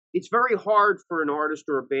it's very hard for an artist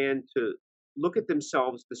or a band to look at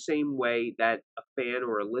themselves the same way that a fan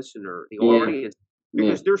or a listener, the Yeah. audience, Yeah.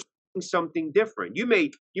 because they're seeing something different. You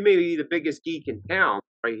may be the biggest geek in town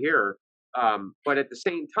right here, but at the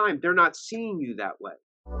same time, they're not seeing you that way.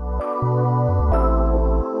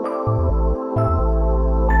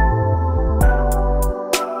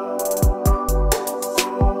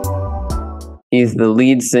 He's the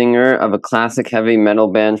lead singer of a classic heavy metal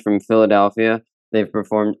band from Philadelphia. They've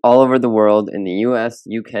performed all over the world in the US,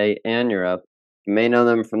 UK, and Europe. You may know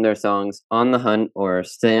them from their songs On the Hunt or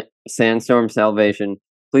Sandstorm Salvation.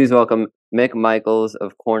 Please welcome Mick Michaels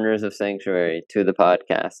of Corners of Sanctuary to the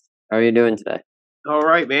podcast. How are you doing today? All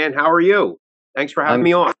right, man. How are you? Thanks for having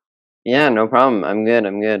me on. Yeah, no problem. I'm good.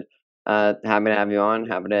 Happy to have you on.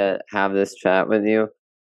 Happy to have this chat with you.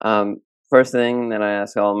 First thing that I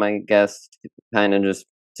ask all my guests, kind of just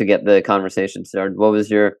to get the conversation started, what was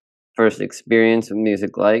your first experience with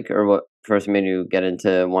music like, or what first made you get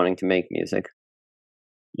into wanting to make music?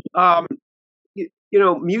 Um,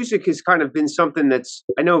 music has kind of been something that's,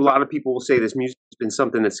 I know a lot of people will say this, music has been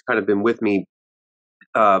something that's kind of been with me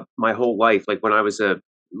my whole life. Like when I was a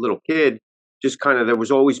little kid, just kind of there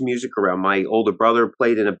was always music around. My older brother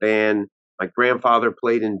played in a band. My grandfather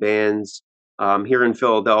played in bands. Here in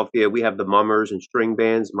Philadelphia, we have the mummers and string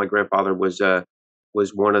bands. My grandfather was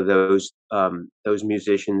one of those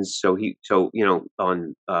musicians. So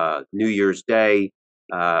on New Year's Day,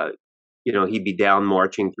 he'd be down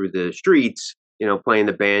marching through the streets, playing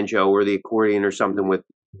the banjo or the accordion or something with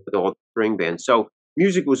all the string bands. So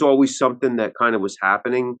music was always something that kind of was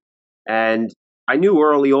happening. And I knew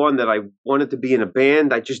early on that I wanted to be in a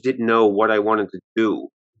band. I just didn't know what I wanted to do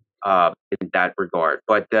in that regard.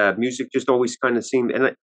 But music just always kind of seemed,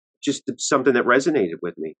 and just something that resonated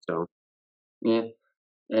with me. So Yeah,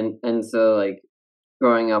 and so like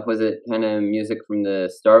growing up, was it kind of music from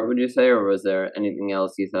the start? Would you say, or was there anything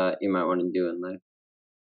else you thought you might want to do in life?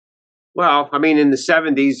 well, I mean, in the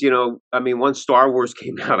 '70s, once Star Wars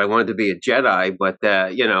came out, I wanted to be a Jedi. But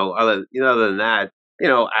other than that,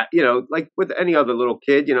 like with any other little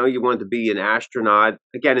kid, you wanted to be an astronaut.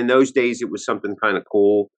 Again, in those days, it was something kind of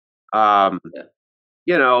cool. Um,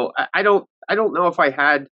 Yeah. I don't know if I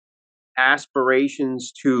had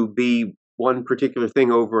aspirations to be one particular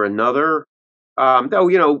thing over another.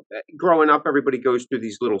 Though, growing up, everybody goes through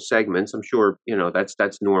these little segments. I'm sure,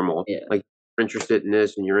 that's normal. Yeah. Like you're interested in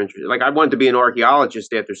this and you're interested. Like I wanted to be an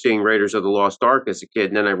archaeologist after seeing Raiders of the Lost Ark as a kid.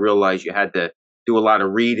 And then I realized you had to do a lot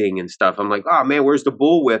of reading and stuff. I'm like, oh man, where's the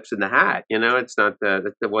bullwhips and the hat? It's not,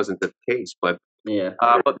 that wasn't the case, Yeah.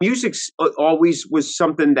 but music always was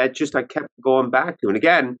something that just I kept going back to. And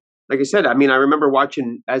again, like I said, I mean, I remember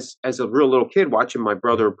watching as a real little kid, watching my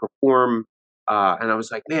brother perform, and I was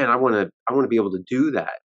like, man, I want to be able to do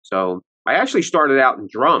that. So I actually started out in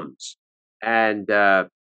drums, and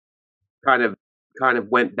kind of kind of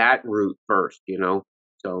went that route first.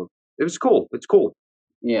 So it was cool. It's cool.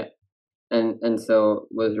 Yeah. And so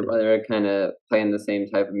was your brother kind of playing the same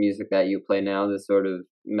type of music that you play now, this sort of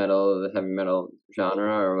metal, the heavy metal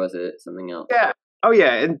genre, or was it something else? Yeah. Oh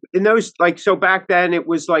yeah. And in those like so back then it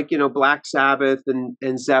was like, Black Sabbath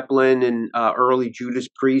and Zeppelin and early Judas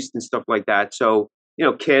Priest and stuff like that. So,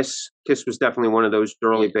 Kiss. Kiss was definitely one of those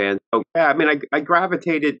early Yeah. bands. So yeah, I mean I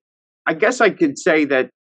gravitated, I guess I could say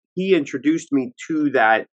that he introduced me to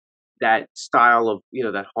that style of,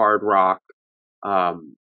 that hard rock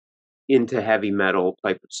um into heavy metal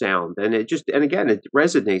type of sound. And again it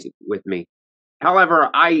resonates with me. However,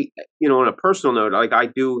 on a personal note, like I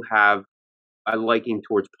do have a liking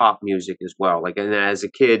towards pop music as well. Like, and as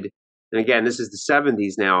a kid, and again, this is the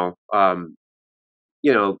 '70s now.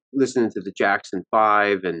 Listening to the Jackson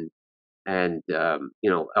Five and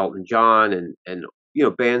Elton John and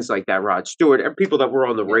bands like that, Rod Stewart, and people that were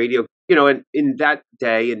on the Yeah. radio. And in that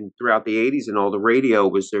day and throughout the '80s and all, the radio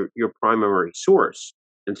was your primary source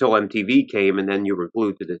until MTV came, and then you were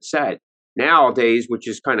glued to the set. Nowadays, which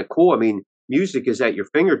is kind of cool. I mean, music is at your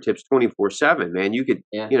fingertips 24/7, man. You could,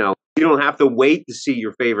 Yeah. you don't have to wait to see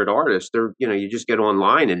your favorite artist. You just get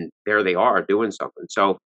online and there they are doing something.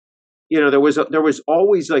 So, there was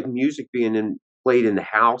always like music being played in the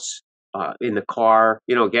house, in the car.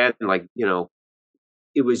 Again, like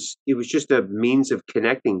it was just a means of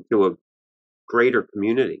connecting to a greater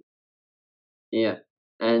community. Yeah.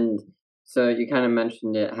 And so you kind of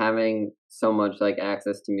mentioned it, having so much like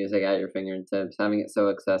access to music at your fingertips, having it so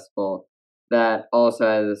accessible, that also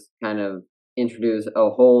has kind of introduced a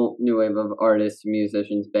whole new wave of artists,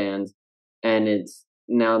 musicians, bands. And it's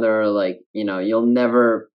now there are like, you'll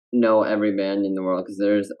never know every band in the world because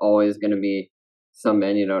there's always going to be some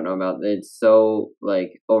band you don't know about. It's so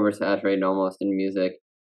like oversaturated almost in music.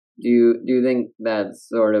 Do you think that's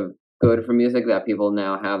sort of good for music that people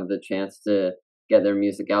now have the chance to get their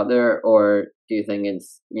music out there, or do you think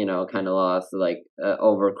it's kind of lost like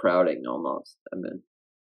overcrowding almost? I mean,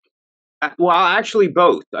 Well, actually,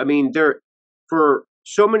 both. I mean, there for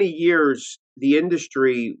so many years, the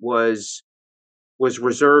industry was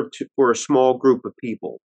reserved for a small group of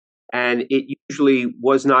people, and it usually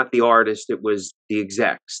was not the artist; it was the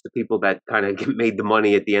execs, the people that kind of made the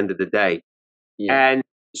money at the end of the day. yeah, And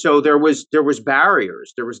so there was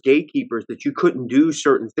barriers, there was gatekeepers that you couldn't do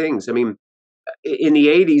certain things. I mean, in the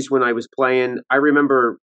 80s when I was playing, I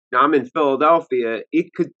remember now I'm in Philadelphia,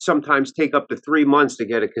 it could sometimes take up to 3 months to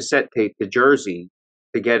get a cassette tape to Jersey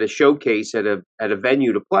to get a showcase at a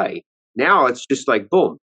venue to play. Now it's just like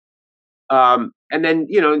boom. And then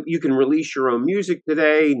you can release your own music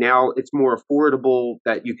today. Now it's more affordable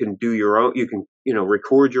that you can do your own. You can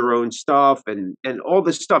record your own stuff and all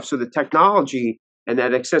this stuff. So the technology and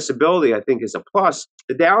that accessibility, I think, is a plus.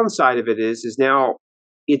 The downside of it is now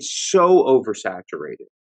it's so oversaturated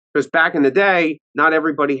because back in the day, not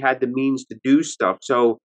everybody had the means to do stuff.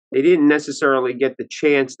 So they didn't necessarily get the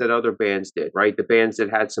chance that other bands did, right? The bands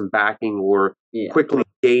that had some backing or yeah, quickly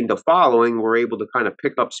gained a following were able to kind of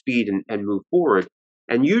pick up speed and move forward.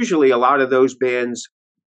 And usually a lot of those bands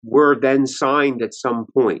were then signed at some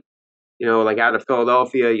point, like out of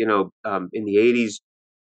Philadelphia, in the 80s,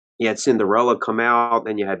 you had Cinderella come out,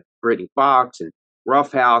 then you had Britney Fox and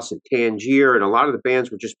Rough House and Tangier, and a lot of the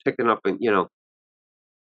bands were just picking up and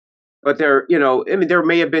but I mean, there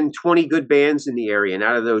may have been 20 good bands in the area, and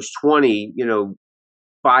out of those 20,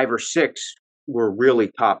 five or six were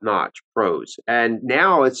really top notch pros. And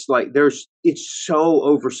now it's like it's so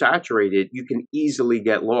oversaturated, you can easily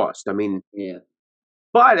get lost. I mean, yeah,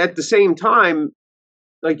 but at the same time,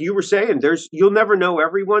 like you were saying, you'll never know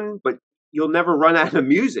everyone, but you'll never run out of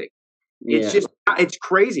music. It's yeah, just it's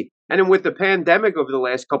crazy. And then with the pandemic over the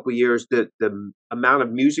last couple of years, the amount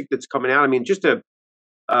of music that's coming out. I mean, just a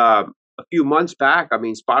few months back, I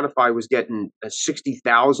mean, Spotify was getting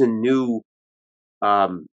 60,000 new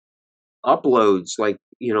um, uploads, like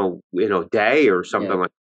in a day or yeah. something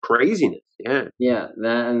like craziness. Yeah, Yeah,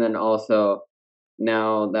 that and then also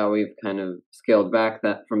now that we've kind of scaled back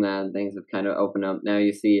that from that and things have kind of opened up, now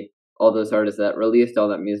you see all those artists that released all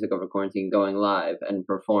that music over quarantine going live and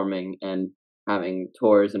performing and having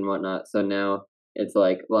tours and whatnot. So now it's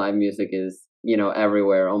like live music is,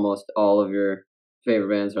 everywhere. Almost all of your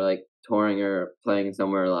favorite bands are like touring or playing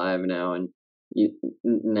somewhere live now, and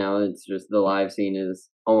now it's just the live scene is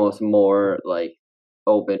almost more like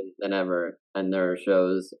open than ever, and there are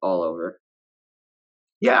shows all over.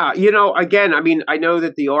 yeah. Again, I mean, I know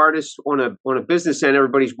that the artists on a business end,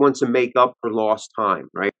 everybody wants to make up for lost time,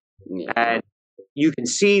 right? Yeah, And you can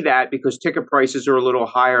see that because ticket prices are a little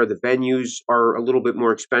higher, the venues are a little bit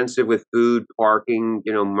more expensive with food, parking,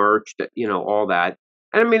 merch, all that.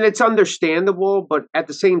 And I mean, it's understandable, but at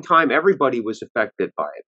the same time, everybody was affected by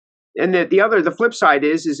it. And the flip side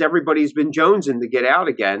is everybody's been jonesing to get out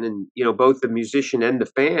again, and both the musician and the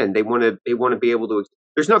fan, they want to be able to.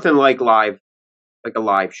 There's nothing like a live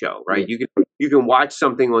show, right? yeah, You can watch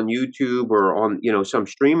something on YouTube or on some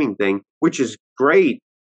streaming thing, which is great.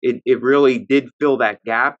 It really did fill that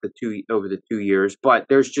gap over the 2 years, but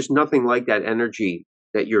there's just nothing like that energy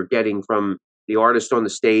that you're getting from the artist on the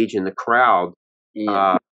stage and the crowd.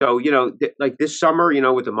 yeah, So like this summer,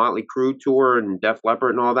 with the Motley Crue tour and Def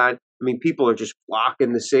Leppard and all that. I mean, people are just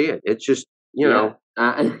flocking to see it. It's just yeah.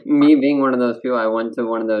 Me being one of those people, I went to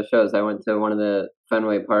one of those shows. I went to one of the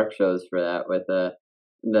Fenway Park shows for that with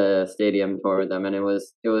the stadium tour with them, and it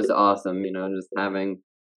was awesome. Just having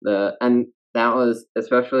and that was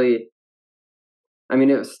especially. I mean,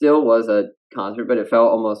 it still was a concert, but it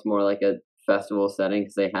felt almost more like a festival setting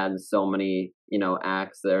because they had so many,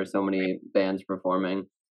 acts there, so many bands performing,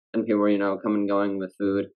 and people were, coming and going with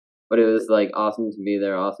food. But it was like awesome to be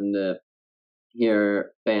there, awesome to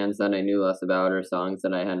hear bands that I knew less about or songs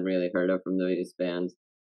that I hadn't really heard of from these bands,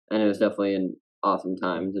 and it was definitely an awesome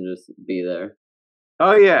time to just be there.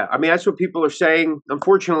 Oh yeah, I mean that's what people are saying.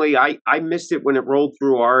 Unfortunately, I missed it when it rolled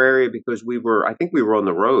through our area because I think we were on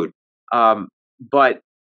the road. But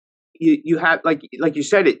you have like you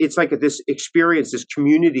said, it's like this experience, this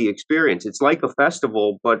community experience. It's like a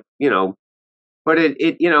festival, but and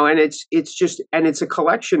it's just and it's a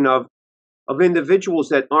collection of individuals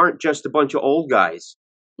that aren't just a bunch of old guys,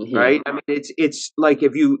 Yeah, right? I mean, it's like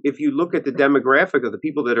if you look at the demographic of the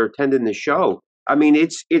people that are attending the show, I mean,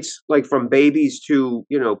 it's like from babies to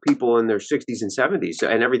people in their 60s and 70s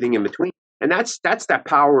and everything in between, and that's that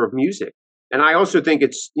power of music. And I also think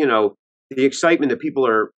it's the excitement that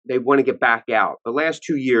they want to get back out. The last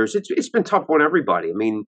 2 years, it's been tough on everybody. I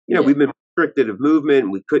mean, Yeah. we've been restricted of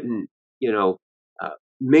movement. We couldn't, you know,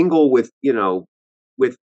 mingle with,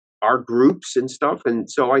 with our groups and stuff. And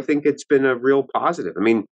so I think it's been a real positive. I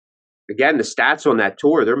mean, again, the stats on that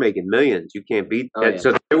tour, they're making millions. You can't beat Oh that. yeah.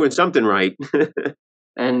 So they're doing something right.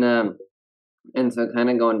 And so kind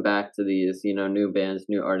of going back to these, new bands,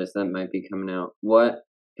 new artists that might be coming out, what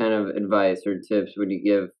kind of advice or tips would you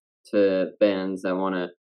give to bands that want to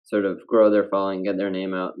sort of grow their following, get their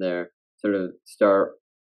name out there, sort of start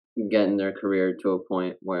getting their career to a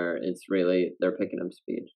point where it's really they're picking up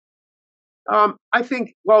speed? I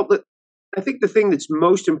think, well, I think the thing that's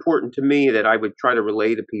most important to me that I would try to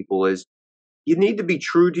relay to people is you need to be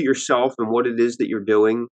true to yourself and what it is that you're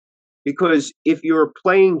doing. Because if you're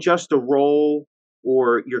playing just a role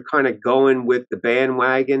or you're kind of going with the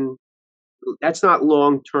bandwagon, that's not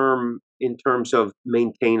long term in terms of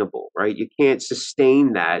maintainable, right? You can't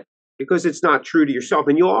sustain that because it's not true to yourself.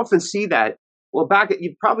 And you'll often see that. Well,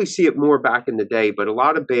 you'd probably see it more back in the day, but a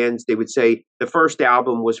lot of bands, they would say the first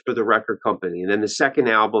album was for the record company. And then the second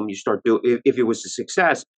album, you start doing, if it was a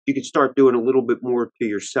success, you could start doing a little bit more to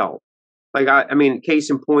yourself. Like, I mean, case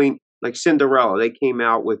in point, like Cinderella, they came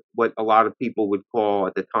out with what a lot of people would call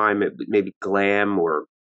at the time, maybe glam or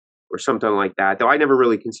something like that. Though I never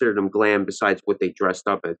really considered them glam besides what they dressed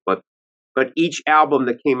up as. But each album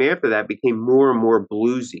that came after that became more and more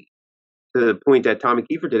bluesy to the point that Tommy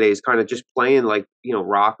Kiefer today is kind of just playing like,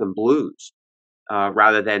 rock and blues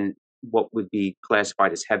rather than what would be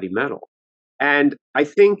classified as heavy metal. And I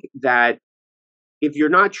think that if you're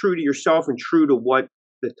not true to yourself and true to what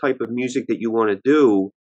the type of music that you want to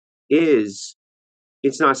do is,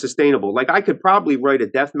 it's not sustainable. Like I could probably write a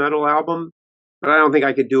death metal album, but I don't think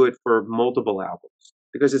I could do it for multiple albums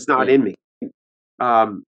because it's not Yeah. in me.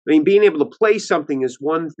 I mean, being able to play something is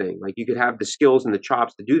one thing. Like you could have the skills and the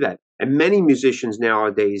chops to do that. And many musicians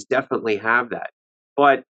nowadays definitely have that.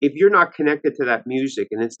 But if you're not connected to that music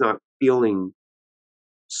and it's not feeling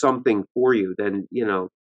something for you, then,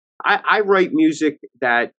 I write music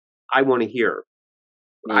that I want to hear.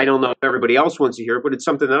 I Yeah. don't know if everybody else wants to hear it, but it's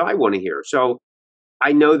something that I want to hear. So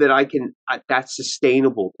I know that that's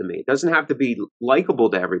sustainable to me. It doesn't have to be likable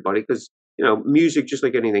to everybody because, music, just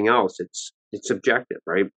like anything else, it's subjective,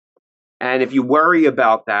 right? And if you worry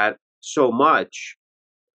about that so much,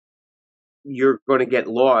 you're going to get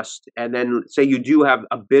lost. And then say you do have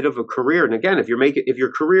a bit of a career. And again, if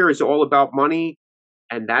your career is all about money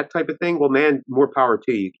and that type of thing, well, man, more power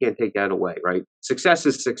to you. You can't take that away, right? Success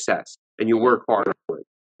is success and you Yeah. work hard for it.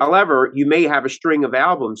 However, you may have a string of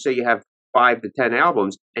albums, say you have 5 to 10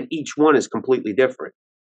 albums, and each one is completely different.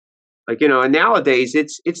 Like, and nowadays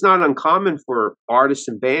it's not uncommon for artists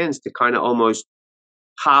and bands to kind of almost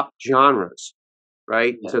hop genres,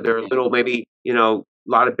 right? Yeah. So there are little, maybe, a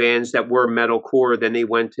lot of bands that were metalcore, then they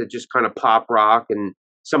went to just kind of pop rock, and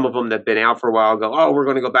some of them that have been out for a while go, oh, we're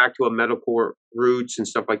going to go back to a metalcore roots and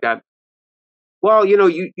stuff like that. Well,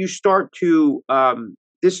 you start to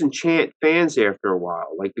disenchant fans after a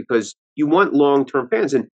while, like because you want long term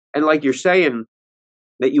fans, and like you're saying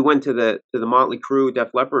that you went to the Motley Crue, Def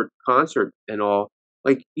Leppard concert and all,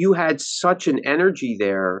 like you had such an energy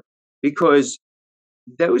there because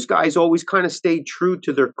those guys always kind of stayed true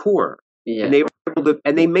to their core, and Yeah. they were able to,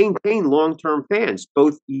 and they maintain long term fans,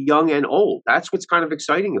 both young and old. That's what's kind of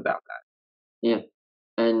exciting about that. Yeah.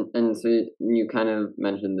 And so you kind of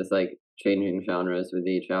mentioned this like changing genres with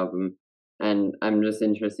each album, and I'm just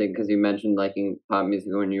interested because you mentioned liking pop music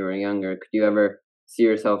when you were younger. Could you ever see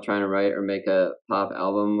yourself trying to write or make a pop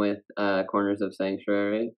album with Corners of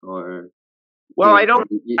Sanctuary, or Well, I do don't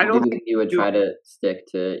you think think you would you. try to stick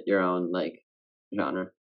to your own like genre?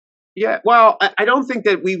 Yeah, well, I don't think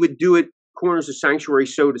that we would do it corners of sanctuary,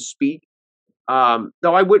 so to speak.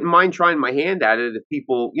 Though I wouldn't mind trying my hand at it if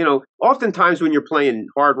people, oftentimes when you're playing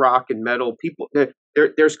hard rock and metal, people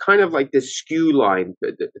there's kind of like this skew line.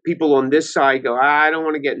 The people on this side go, I don't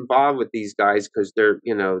want to get involved with these guys because they're,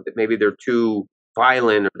 maybe they're too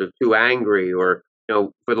violent or they're too angry, or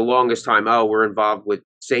for the longest time, oh, we're involved with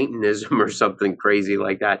Satanism or something crazy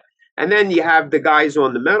like that. And then you have the guys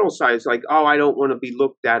on the metal side. It's like, oh, I don't want to be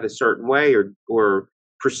looked at a certain way or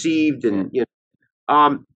perceived, Yeah.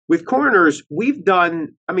 and with Corners, we've done.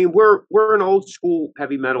 I mean, we're an old school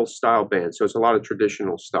heavy metal style band, so it's a lot of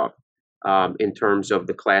traditional stuff in terms of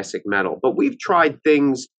the classic metal. But we've tried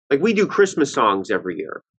things like we do Christmas songs every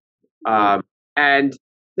year, Yeah. and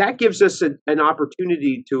that gives us an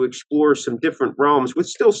opportunity to explore some different realms, with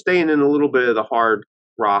still staying in a little bit of the hard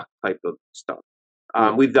rock type of stuff.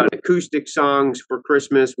 Yeah. We've done acoustic songs for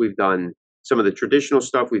Christmas. We've done some of the traditional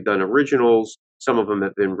stuff. We've done originals. Some of them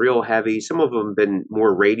have been real heavy. Some of them have been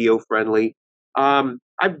more radio friendly.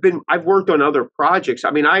 I've worked on other projects.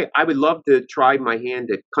 I mean, I would love to try my hand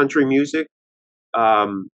at country music.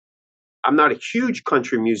 Um, I'm not a huge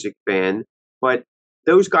country music fan, but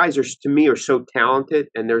those guys are to me are so talented,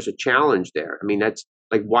 and there's a challenge there. I mean, that's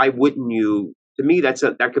like, why wouldn't you? To me,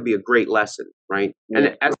 that could be a great lesson, right? Yeah.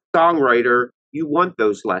 And as a songwriter, you want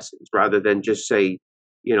those lessons rather than just say,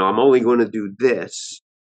 I'm only going to do this.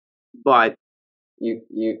 But You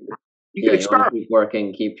you can yeah, you wanna experiment. keep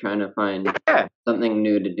working, keep trying to find Yeah, something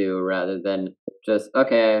new to do rather than just,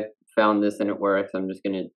 "Okay, I found this and it works, I'm just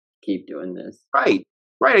gonna keep doing this." right,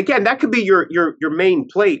 right. Again, that could be your main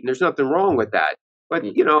plate, and there's nothing wrong with that. But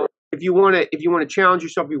Mm, if you want to challenge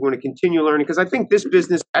yourself, you want to continue learning. Because I think this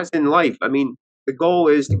business, as in life, I mean, the goal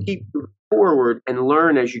is to keep moving forward and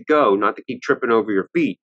learn as you go, not to keep tripping over your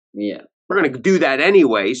feet. yeah. We're going to do that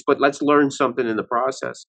anyways, but let's learn something in the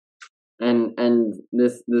process. And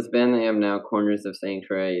this band they have now, Corners of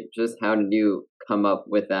Sanctuary, just how did you come up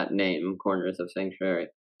with that name, Corners of Sanctuary?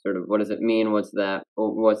 Sort of what does it mean? What's the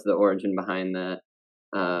origin behind that?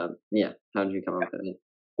 Yeah, how did you come up with it?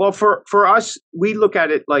 Well, for us, we look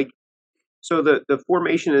at it like, so the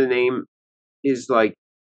formation of the name is like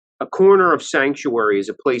a corner of sanctuary is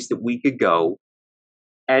a place that we could go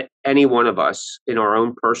at any one of us in our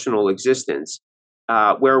own personal existence,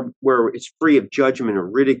 where it's free of judgment or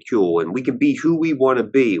ridicule, and we can be who we want to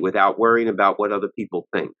be without worrying about what other people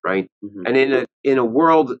think, right? Mhm. And in a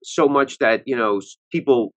world so much that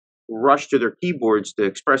people rush to their keyboards to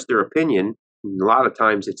express their opinion, and a lot of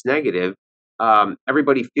times it's negative.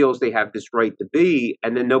 Everybody feels they have this right to be,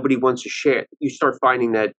 and then nobody wants to share. You start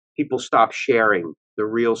finding that people stop sharing the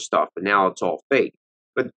real stuff, and now it's all fake.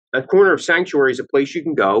 But a corner of sanctuary is a place you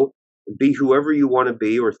can go and be whoever you want to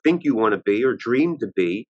be, or think you want to be, or dream to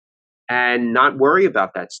be, and not worry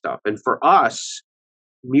about that stuff. And for us,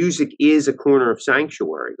 music is a corner of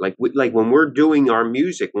sanctuary. Like when we're doing our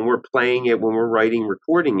music, when we're playing it, when we're writing,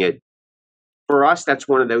 recording it, for us, that's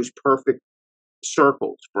one of those perfect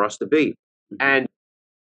circles for us to be. Mhm. And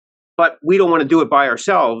but we don't want to do it by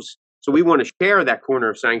ourselves. So we want to share that corner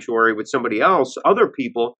of sanctuary with somebody else, other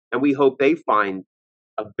people, and we hope they find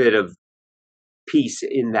a bit of peace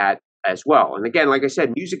in that as well. And again, like I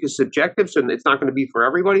said, music is subjective, so it's not going to be for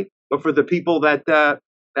everybody. But for the people that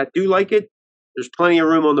do like it, there's plenty of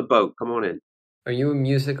room on the boat. Come on in. Are you a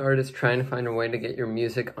music artist trying to find a way to get your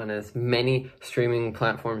music on as many streaming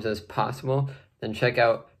platforms as possible? Then check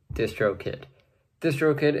out DistroKid.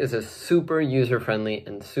 DistroKid is a super user-friendly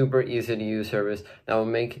and super easy-to-use service that will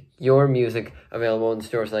make your music available in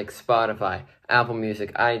stores like Spotify, Apple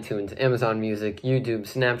Music, iTunes, Amazon Music, YouTube,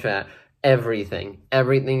 Snapchat, everything.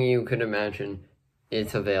 Everything you could imagine,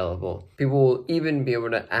 it's available. People will even be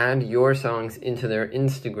able to add your songs into their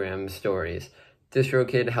Instagram stories.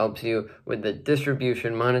 DistroKid helps you with the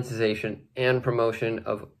distribution, monetization, and promotion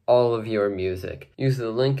of all of your music. Use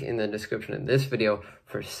the link in the description of this video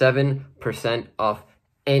for 7% off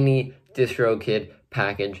any DistroKid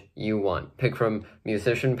package you want. Pick from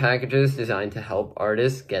musician packages designed to help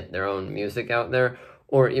artists get their own music out there,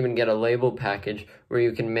 or even get a label package where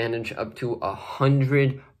you can manage up to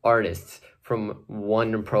 100 artists from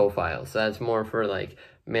one profile. So that's more for like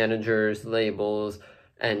managers, labels,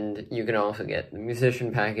 and you can also get the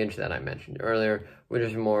musician package that I mentioned earlier, which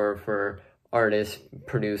is more for artists,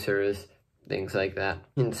 producers, things like that.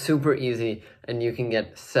 It's super easy, and you can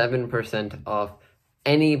get 7% off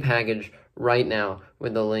any package right now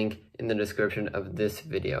with the link in the description of this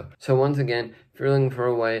video. So once again, if you're looking for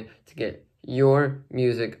a way to get your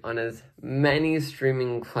music on as many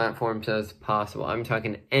streaming platforms as possible, I'm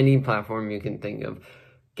talking any platform you can think of,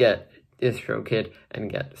 get DistroKid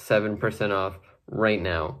and get 7% off right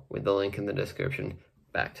now with the link in the description.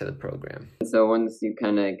 Back to the program. So once you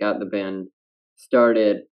kind of got the band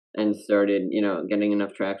started and started, getting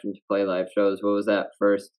enough traction to play live shows, what was that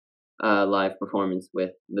first live performance with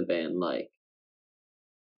the band like?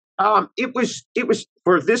 It was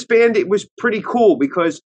for this band. It was pretty cool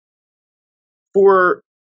because for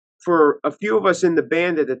a few of us in the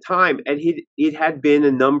band at the time, and it had been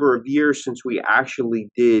a number of years since we actually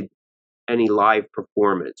did any live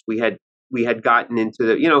performance. We had gotten into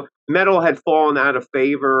the metal had fallen out of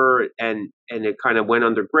favor, and it kind of went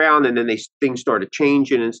underground, and then things started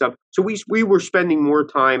changing and stuff. So we were spending more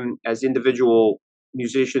time as individual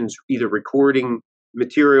musicians, either recording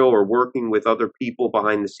material or working with other people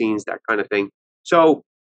behind the scenes, that kind of thing. So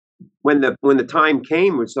when the time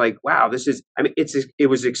came, it's like, wow, this is. I mean, it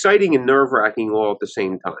was exciting and nerve-wracking all at the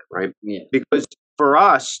same time, right? Yeah. Because for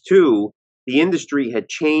us too, the industry had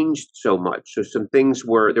changed so much. So some things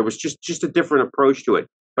there was just a different approach to it.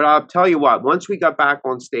 But I'll tell you what, once we got back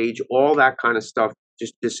on stage, all that kind of stuff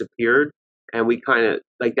just disappeared. and we kind of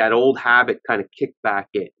like that old habit kind of kicked back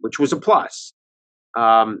in, which was a plus.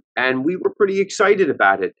 And we were pretty excited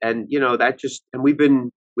about it. And that just and we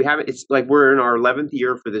haven't. It's like we're in our 11th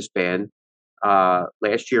year for this band.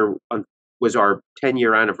 Last year was our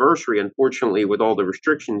 10-year anniversary. Unfortunately, with all the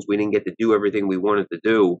restrictions, we didn't get to do everything we wanted to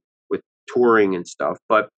do with touring and stuff.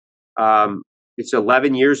 But it's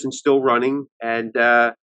 11 years and still running, and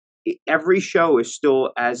every show is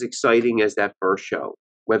still as exciting as that first show,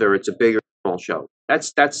 whether it's a big or small show.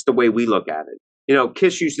 That's the way we look at it.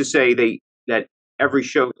 Kiss used to say that every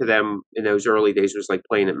show to them in those early days was like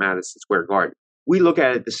playing at Madison Square Garden. We look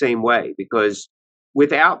at it the same way, because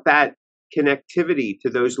without that connectivity to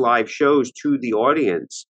those live shows to the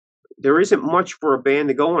audience, there isn't much for a band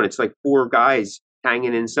to go on. It's like four guys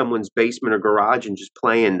hanging in someone's basement or garage and just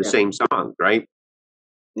playing the same songs, right?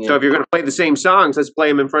 Yeah. So if you're going to play the same songs, let's play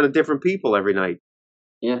them in front of different people every night.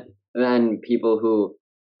 Yeah, and then people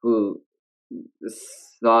who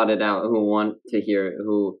thought it out, who want to hear it,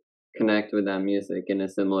 who connect with that music in a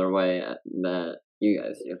similar way that you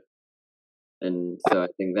guys do. And so I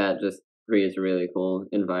think that just creates a really cool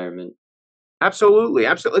environment. Absolutely.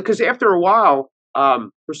 Because after a while,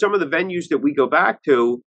 for some of the venues that we go back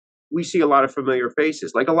to, we see a lot of familiar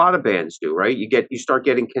faces, like a lot of bands do, right? You start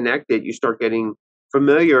getting connected, you start getting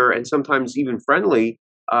familiar, and sometimes even friendly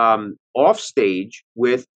off stage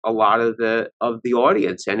with a lot of the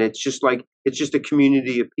audience, and it's just a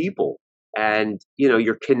community of people, and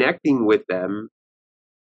you're connecting with them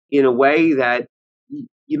in a way that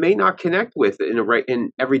you may not connect with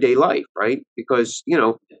in everyday life, right? Because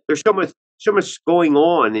there's so much going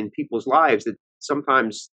on in people's lives that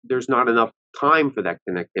sometimes there's not enough time for that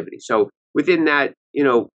connectivity. So within that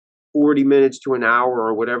 40 minutes to an hour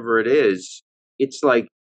or whatever it is, it's like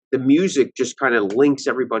the music just kind of links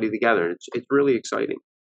everybody together. It's really exciting.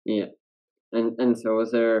 Yeah, and so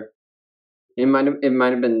was there? It might have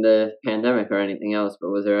been the pandemic or anything else, but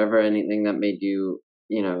was there ever anything that made you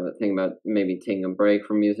think about maybe taking a break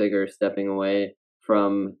from music or stepping away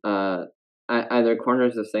from either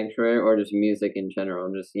Corners of Sanctuary or just music in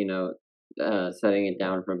general? Just setting it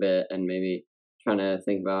down for a bit and maybe trying to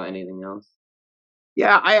think about anything else.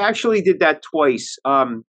 Yeah, I actually did that twice.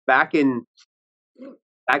 Back in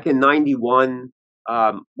 '91,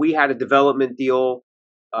 we had a development deal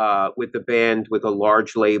with the band with a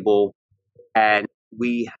large label, and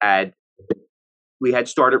we had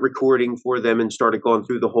started recording for them and started going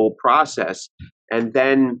through the whole process. And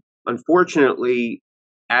then, unfortunately,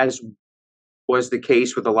 as was the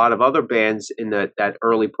case with a lot of other bands in that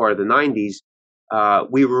early part of the '90s,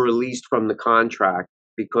 we were released from the contract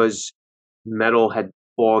because metal had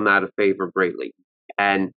fallen out of favor greatly,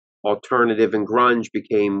 and alternative and grunge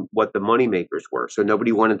became what the moneymakers were. So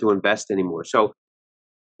nobody wanted to invest anymore. So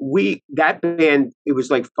that band, it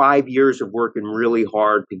was like 5 years of working really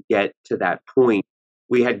hard to get to that point.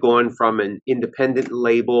 We had gone from an independent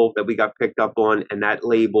label that we got picked up on, and that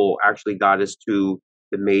label actually got us to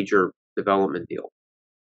the major development deal.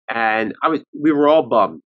 And we were all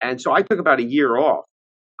bummed. And so I took about a year off.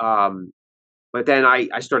 But then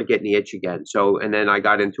I started getting the itch again. And then I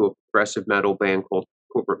got into a progressive metal band called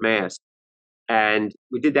Corporate Mass. And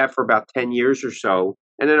we did that for about 10 years or so.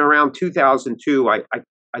 And then around 2002, I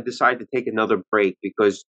decided to take another break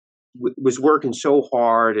because was working so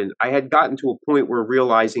hard. And I had gotten to a point where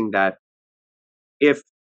realizing that if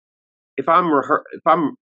I'm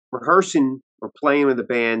rehearsing or playing with a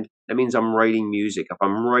band, that means I'm writing music. If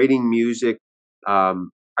I'm writing music,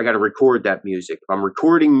 I got to record that music. If I'm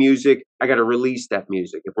recording music, I got to release that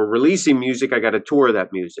music. If we're releasing music, I got to tour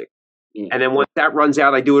that music. Yeah. And then once that runs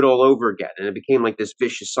out, I do it all over again. And it became like this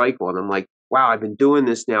vicious cycle. And I'm like, wow, I've been doing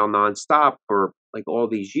this now nonstop for like all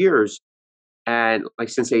these years. And like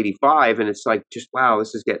since '85. And it's like, just, wow,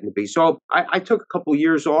 this is getting to be. So I took a couple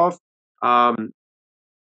years off. I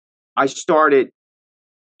started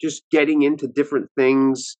just getting into different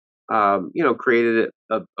things, created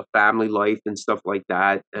a family life and stuff like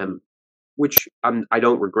that, which I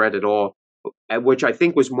don't regret at all, which I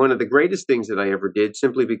think was one of the greatest things that I ever did,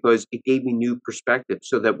 simply because it gave me new perspective,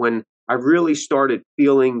 so that when I really started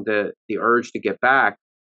feeling the urge to get back,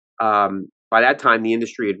 by that time the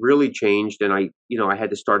industry had really changed, and I had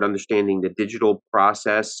to start understanding the digital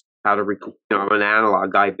process, how to record. I'm an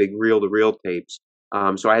analog guy, big reel-to-reel tapes,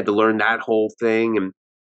 so I had to learn that whole thing, and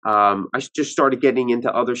I just started getting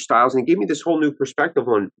into other styles, and it gave me this whole new perspective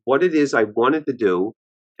on what it is I wanted to do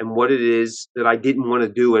and what it is that I didn't want to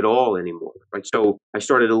do at all anymore. Right. So I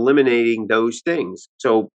started eliminating those things.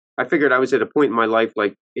 So I figured I was at a point in my life,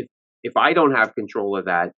 like, if I don't have control of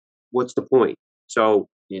that, what's the point? So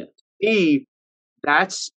yeah, to me,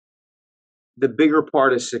 that's the bigger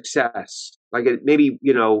part of success, Like maybe,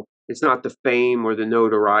 it's not the fame or the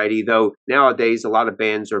notoriety, though nowadays a lot of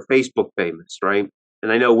bands are Facebook famous, right?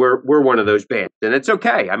 And I know we're one of those bands, and it's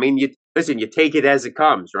okay. I mean, you take it as it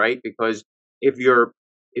comes, right? Because if you're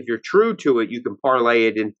true to it, you can parlay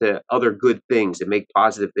it into other good things and make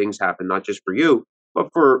positive things happen, not just for you, but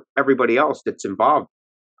for everybody else that's involved.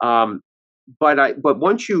 Um, but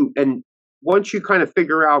once you kind of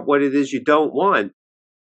figure out what it is you don't want,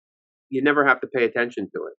 you never have to pay attention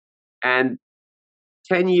to it. And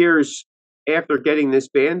 10 years after getting this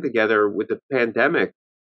band together with the pandemic,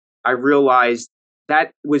 I realized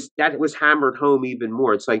that was hammered home even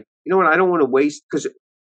more. It's like, you know what, I don't want to waste, because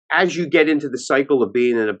as you get into the cycle of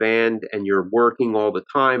being in a band and you're working all the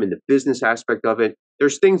time and the business aspect of it,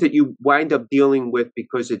 there's things that you wind up dealing with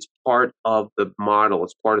because it's part of the model,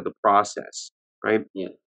 it's part of the process, right? Yeah.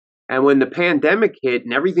 And when the pandemic hit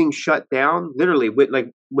and everything shut down, literally,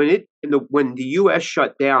 when the U.S.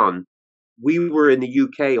 shut down, we were in the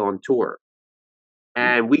UK on tour,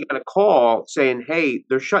 and we got a call saying, "Hey,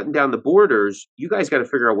 they're shutting down the borders. You guys got to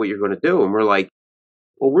figure out what you're going to do." And we're like,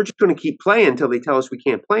 "Well, we're just going to keep playing until they tell us we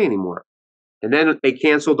can't play anymore." And then they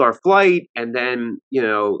canceled our flight, and then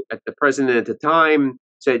the president at the time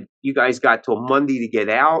said, "You guys got till Monday to get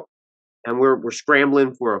out." And we're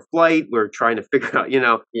scrambling for a flight. We're trying to figure out,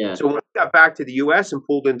 Yeah. So when we got back to the U.S. and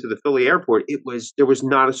pulled into the Philly airport, there was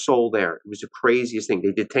not a soul there. It was the craziest thing.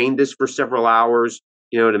 They detained us for several hours,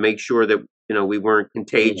 to make sure that we weren't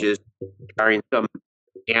contagious, carrying some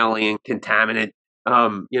alien contaminant,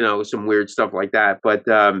 some weird stuff like that. But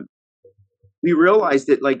we realized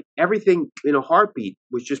that like everything in a heartbeat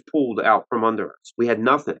was just pulled out from under us. We had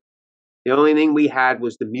nothing. The only thing we had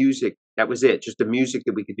was the music. That was it, just the music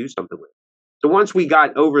that we could do something with. So once we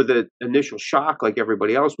got over the initial shock, like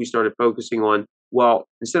everybody else, we started focusing on, well,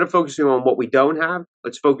 instead of focusing on what we don't have,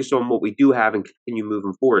 let's focus on what we do have and continue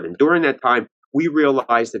moving forward. And during that time, we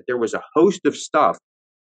realized that there was a host of stuff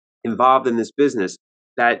involved in this business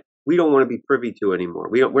that we don't want to be privy to anymore.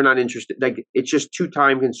 We're not interested. Like, it's just too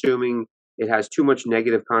time consuming. It has too much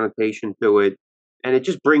negative connotation to it, and it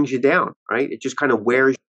just brings you down, right? It just kind of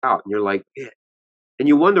wears you out, and you're like, "Eh." And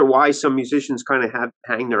you wonder why some musicians kind of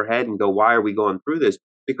hang their head and go, "Why are we going through this?"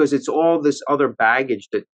 Because it's all this other baggage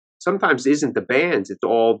that sometimes isn't the band's; it's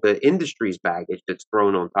all the industry's baggage that's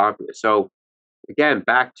thrown on top of it. So again,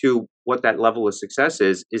 back to what that level of success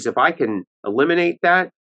is if I can eliminate that,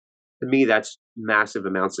 to me, that's massive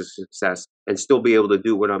amounts of success, and still be able to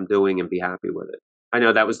do what I'm doing and be happy with it. I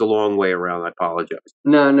know that was the long way around. I apologize.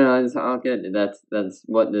 No, it's all good. That's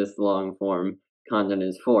what this long form content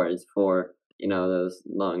is for. It's for those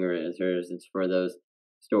longer answers. It's for those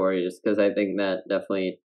stories, because I think that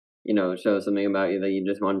definitely shows something about you, that you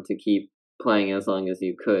just wanted to keep playing as long as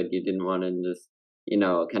you could. You didn't want to just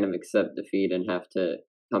kind of accept defeat and have to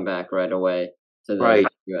come back right away to the Right.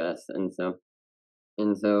 U.S. And so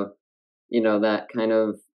that kind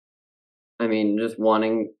of, I mean, just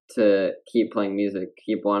wanting to keep playing music,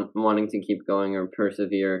 wanting to keep going or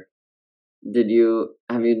persevere.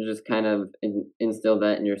 Have you just kind of instilled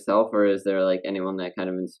that in yourself, or is there like anyone that kind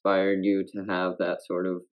of inspired you to have that sort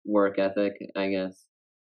of work ethic, I guess?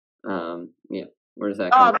 Yeah, where does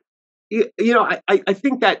that come? I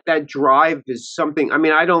think that drive is something. I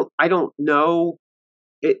mean, I don't know.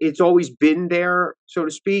 It's always been there, so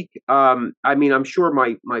to speak. I mean, I'm sure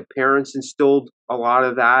my parents instilled a lot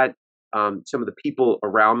of that. Some of the people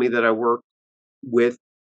around me that I work with.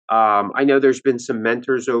 I know there's been some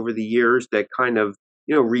mentors over the years that kind of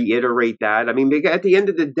reiterate that. I mean, at the end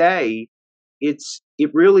of the day, it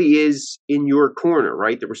really is in your corner,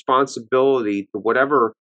 right? The responsibility to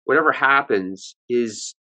whatever happens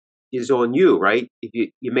is on you, right?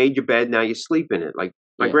 If you made your bed, now you sleep in it. Like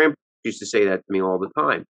my Yeah. grandpa used to say that to me all the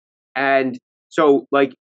time. And so,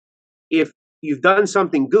 like, if you've done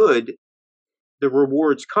something good, the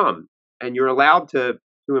rewards come, and you're allowed to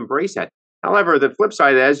embrace that. However, the flip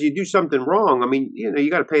side is you do something wrong. I mean, you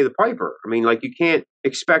got to pay the piper. I mean, like, you can't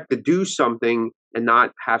expect to do something and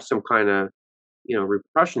not have some kind of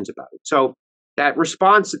repercussions about it. So that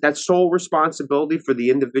sole responsibility for the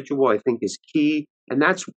individual, I think, is key. And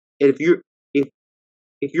that's if you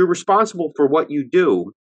if you're responsible for what you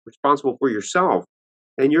do, responsible for yourself,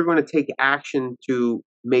 then you're going to take action to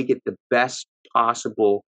make it the best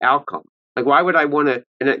possible outcome. Like, why would I want to?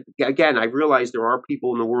 And again, I realize there are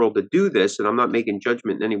people in the world that do this, and I'm not making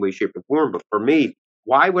judgment in any way, shape, or form. But for me,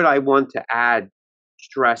 why would I want to add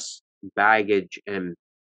stress, baggage, and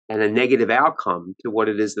a negative outcome to what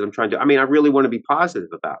it is that I'm trying to? I mean, I really want to be positive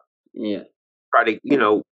about it. Yeah. Try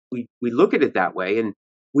to, we look at it that way, and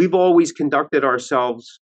we've always conducted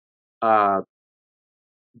ourselves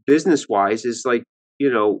business wise is like,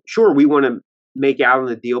 sure, we want to make out on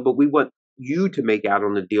the deal, but we want you to make out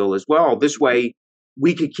on the deal as well. This way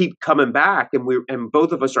we could keep coming back, and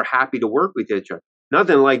both of us are happy to work with each other.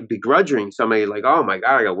 Nothing like begrudging somebody like, oh my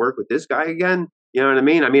God, I got to work with this guy again. You know what I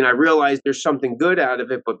mean? I realize there's something good out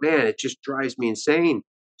of it, but man, it just drives me insane.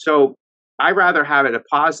 So I rather have it a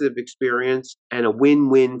positive experience and a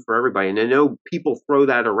win-win for everybody. And I know people throw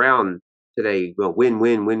that around today, well,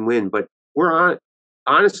 win-win, win-win, but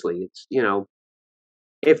honestly, it's,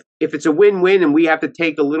 if it's a win-win and we have to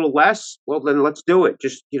take a little less, well, then let's do it.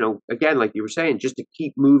 Just, again, like you were saying, just to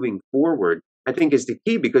keep moving forward, I think is the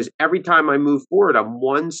key, because every time I move forward, I'm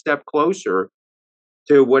one step closer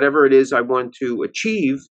to whatever it is I want to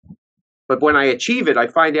achieve. But when I achieve it, I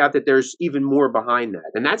find out that there's even more behind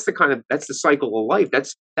that. And that's the cycle of life.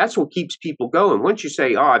 That's what keeps people going. Once you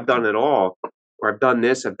say, oh, I've done it all, or I've done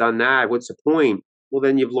this, I've done that, what's the point? Well,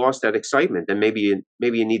 then you've lost that excitement, and maybe you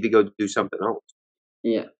need to go do something else.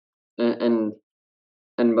 Yeah. And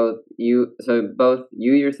both you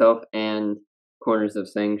yourself and Corners of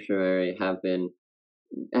Sanctuary have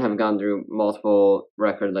gone through multiple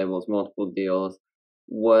record labels, multiple deals.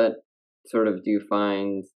 What sort of do you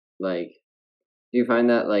find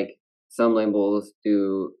that like some labels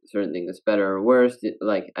do certain things better or worse?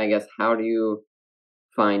 Like, I guess, how do you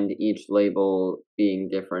find each label being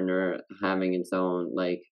different or having its own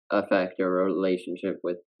like effect or relationship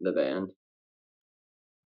with the band?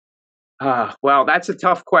 Well, that's a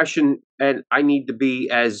tough question, and I need to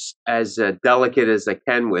be as delicate as I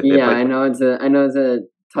can with it. Yeah, but I know it's a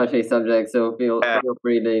touchy subject, so feel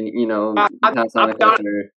free to pass on the question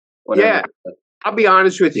or whatever. Yeah, I'll be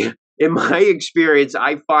honest with you. In my experience,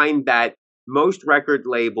 I find that most record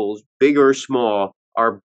labels, big or small,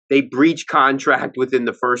 they breach contract within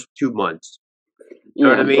the first 2 months. You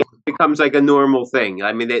know what I mean? It becomes like a normal thing.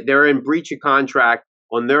 They're in breach of contract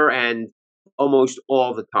on their end almost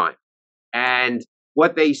all the time. And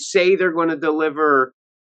what they say they're going to deliver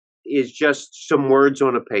is just some words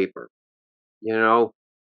on a paper.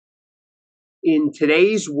 In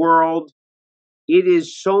today's world, it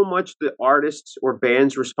is so much the artist's or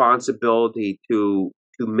band's responsibility to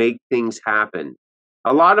make things happen.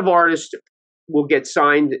 A lot of artists will get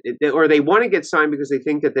signed, or they want to get signed because they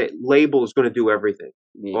think that the label is going to do everything.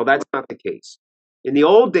 Yeah. Well, that's not the case. In the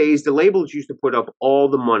old days, the labels used to put up all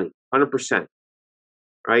the money, 100%,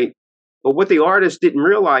 right? But what the artist didn't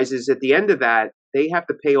realize is at the end of that, they have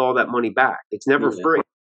to pay all that money back. It's never free.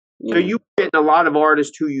 Yeah. So you getting a lot of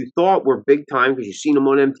artists who you thought were big time because you've seen them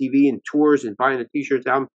on MTV and tours and buying the T-shirts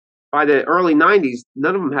out. By the early 90s,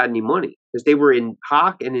 none of them had any money because they were in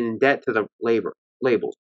hock and in debt to the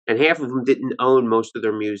labels. And half of them didn't own most of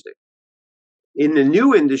their music. In the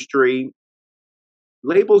new industry,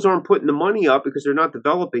 labels aren't putting the money up because they're not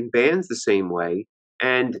developing bands the same way.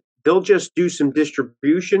 And they'll just do some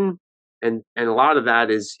distribution. And a lot of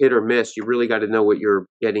that is hit or miss. You really got to know what you're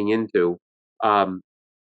getting into.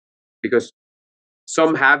 Because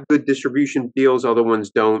some have good distribution deals, other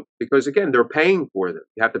ones don't. Because, again, they're paying for them.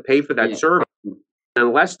 You have to pay for that service. And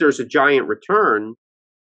unless there's a giant return,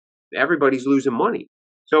 everybody's losing money.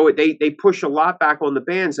 So they push a lot back on the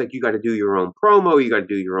bands, like you got to do your own promo, you got to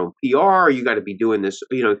do your own PR, you got to be doing this.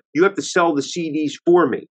 You have to sell the CDs for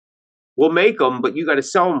me. We'll make them, but you got to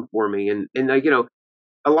sell them for me. And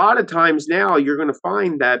a lot of times now you're going to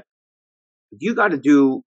find that you got to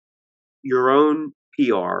do your own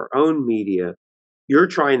PR, own media. You're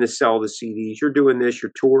trying to sell the CDs. You're doing this.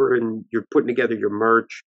 You're touring. You're putting together your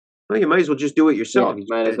merch. Well, you might as well just do it yourself. Yeah,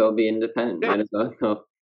 might as well be independent. Yeah. Might as well.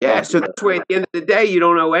 Yeah, so that's why at the end of the day, you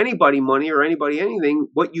don't owe anybody money or anybody anything.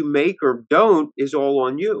 What you make or don't is all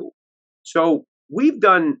on you. So we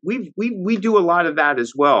do a lot of that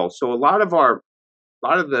as well. So a lot of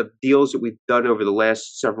the deals that we've done over the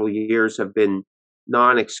last several years have been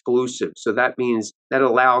non-exclusive. So that means that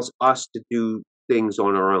allows us to do things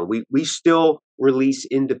on our own. We still release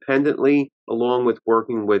independently, along with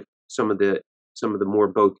working with some of the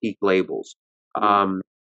more boutique labels.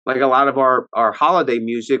 Like a lot of our holiday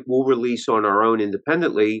music, we'll release on our own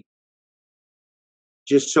independently,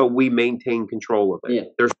 just so we maintain control of it. Yeah.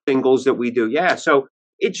 There's singles that we do. Yeah. So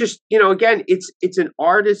it just, again, it's an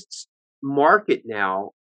artist's market now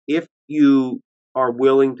if you are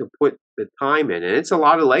willing to put the time in. And it's a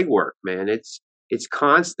lot of legwork, man. It's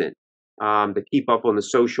constant to keep up on the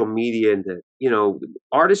social media and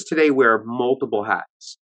artists today wear multiple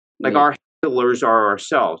hats. Like our handlers are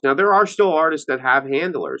ourselves. Now there are still artists that have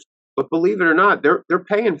handlers, but believe it or not, they're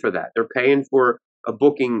paying for that. They're paying for a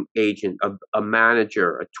booking agent, a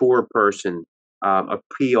manager, a tour person, a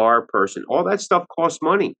PR person. All that stuff costs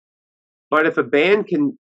money. But if a band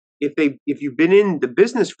can if you've been in the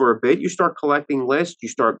business for a bit, you start collecting lists, you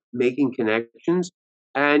start making connections,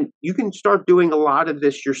 and you can start doing a lot of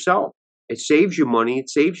this yourself. It saves you money, it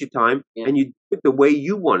saves you time, Yeah. and you do it the way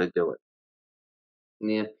you want to do it.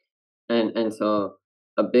 Yeah. And so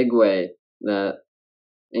a big way that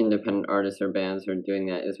independent artists or bands are doing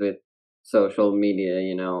that is with social media,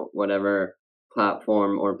 whatever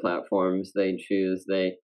platform or platforms they choose,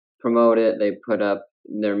 they promote it, they put up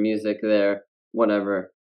their music there,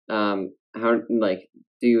 whatever. How, like,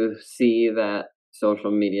 do you see that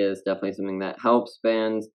social media is definitely something that helps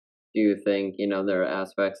bands? Do you think, there are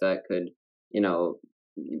aspects that could, you know,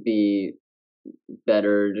 be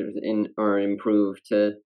better in or improved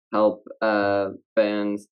to help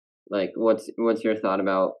bands? Like, what's your thought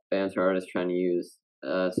about bands or artists trying to use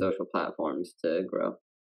social platforms to grow?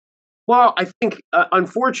 Well, I think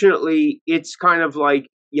unfortunately, it's kind of like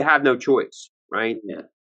you have no choice, right?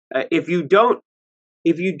 Yeah, If you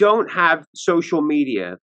don't have social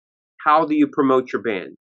media, how do you promote your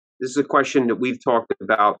band? This is a question that we've talked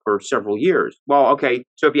about for several years. Well, okay,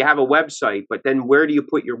 so if you have a website, but then where do you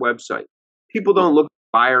put your website? People yeah, don't look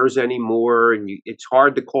at buyers anymore, and it's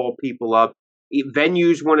hard to call people up.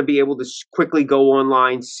 Venues want to be able to quickly go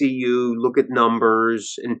online, see you, look at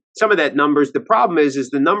numbers, and some of that numbers. The problem is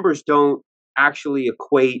the numbers don't actually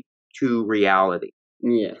equate to reality.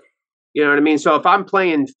 yeah, You know what I mean? So if I'm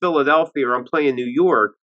playing Philadelphia or I'm playing New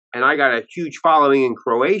York and I got a huge following in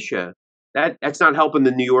Croatia, that's not helping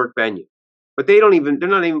the New York venue. But they're not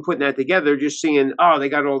even putting that together. They're just seeing, oh, they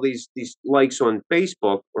got all these likes on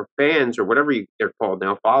Facebook or fans or whatever they're called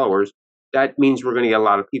now, followers. That means we're going to get a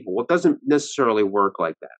lot of people. Well, it doesn't necessarily work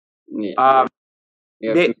like yeah. that. You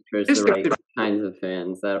have to They make sure it's this the right kinds of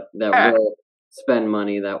fans that yeah, will spend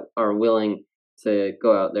money, that are willing to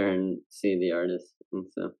go out there and see the artist and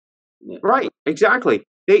stuff. Yeah, right, exactly.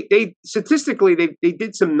 They statistically they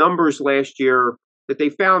did some numbers last year that they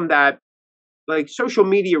found that like social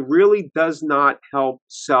media really does not help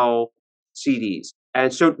sell CDs.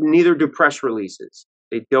 And so neither do press releases.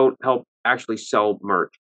 They don't help actually sell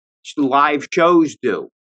merch. Live shows do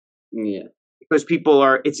yeah, because people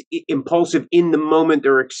are it's impulsive in the moment.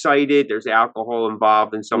 They're excited. There's alcohol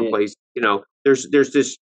involved in some yeah, place. There's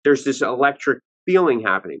this electric feeling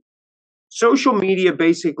happening. Social media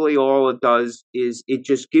basically all it does is it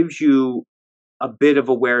just gives you a bit of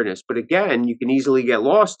awareness. But again, you can easily get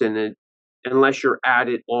lost in it unless you're at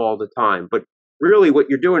it all the time. But really, what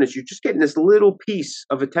you're doing is you're just getting this little piece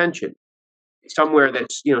of attention somewhere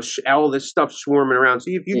that's all this stuff swarming around. So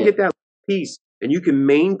if you can yeah, get that piece and you can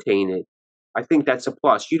maintain it, I think that's a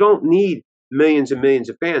plus. You don't need millions and millions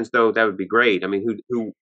of fans, though. That would be great. I mean,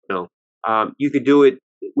 you could do it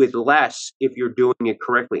with less if you're doing it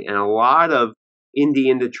correctly, and a lot of indie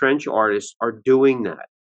in the trench artists are doing that.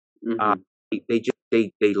 Uh, hmm,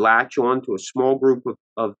 they latch on to a small group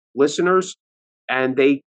of listeners, and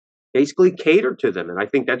they basically cater to them, and I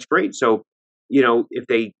think that's great. So,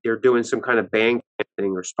 if they're doing some kind of Bandcamp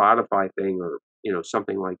thing or Spotify thing or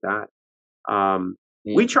something like that,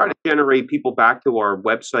 we yeah, try to generate people back to our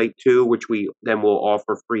website too, which we then will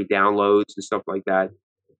offer free downloads and stuff like that.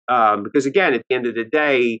 Because again, at the end of the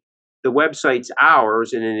day, the website's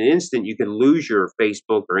ours, and in an instant, you can lose your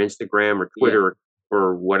Facebook or Instagram or yeah. Twitter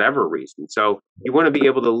for whatever reason. So you want to be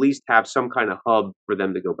able to at least have some kind of hub for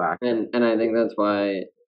them to go back to. And I think that's why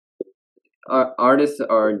artists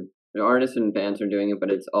and bands are doing it, but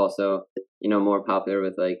it's also more popular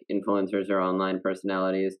with like influencers or online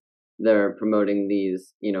personalities. They're promoting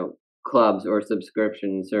these clubs or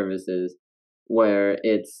subscription services where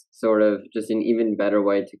it's sort of just an even better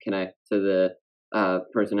way to connect to the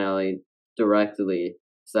personality directly.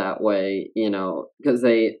 So that way, because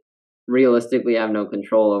they realistically have no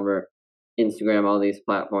control over Instagram, all these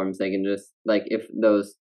platforms. They can just, like, if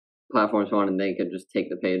those platforms wanted, they could just take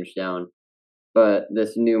the page down. But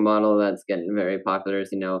this new model that's getting very popular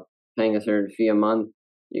is, paying a certain fee a month.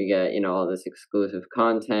 You get, all this exclusive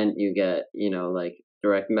content. You get, like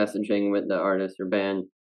direct messaging with the artist or band.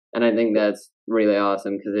 And I think that's really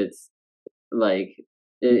awesome because it's like,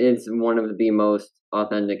 it's one of the most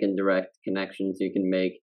authentic and direct connections you can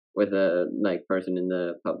make with a like person in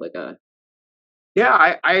the public eye.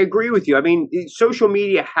 Yeah, I agree with you. I mean, social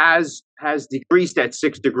media has decreased that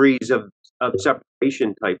 6 degrees of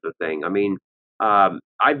separation type of thing. I mean,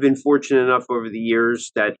 I've been fortunate enough over the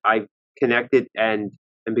years that I've connected and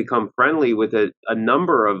become friendly with a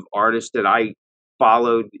number of artists that I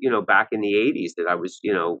followed, back in the '80s that I was,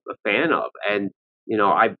 a fan of, and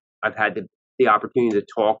I've had the opportunity to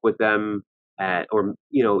talk with them or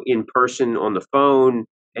in person on the phone,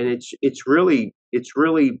 and it's really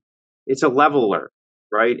it's a leveler,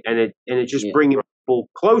 right? And it just Yeah, bringing people people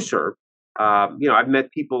closer. I've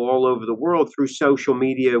met people all over the world through social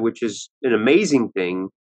media, which is an amazing thing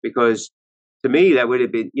because to me that would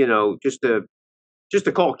have been, just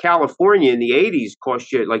to call California in the '80s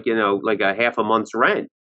cost you like a half a month's rent.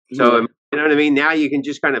 So Yeah. you know what I mean. Now you can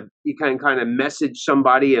just kind of message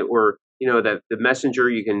somebody, or the messenger.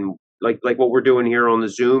 You can like what we're doing here on the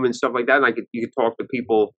Zoom and stuff like that. And you could talk to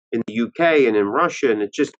people in the UK and in Russia, and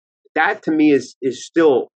it's just that to me is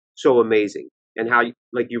still so amazing. And how,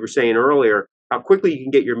 like you were saying earlier, how quickly you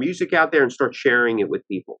can get your music out there and start sharing it with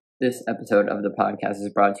people. This episode of the podcast is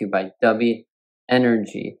brought to you by W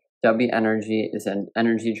Energy. W Energy is an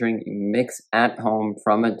energy drink you mix at home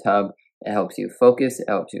from a tub. It helps you focus, it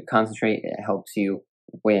helps you concentrate, it helps you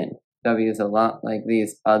win. W is a lot like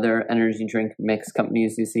these other energy drink mix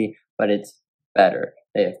companies you see, but it's better.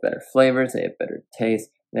 They have better flavors, they have better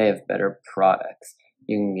taste, they have better products.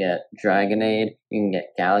 You can get Dragonade, you can get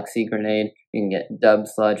Galaxy Grenade, you can get Dub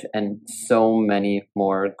Sludge, and so many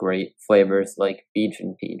more great flavors like Beach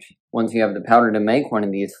and Peach. Once you have the powder to make one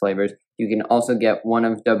of these flavors, you can also get one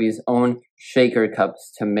of W's own shaker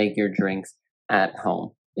cups to make your drinks at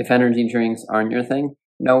home. If energy drinks aren't your thing,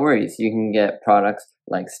 no worries. You can get products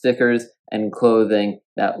like stickers and clothing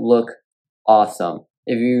that look awesome.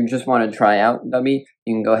 If you just want to try out W,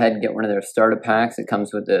 you can go ahead and get one of their starter packs. It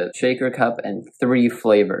comes with a shaker cup and 3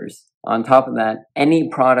 flavors. On top of that, any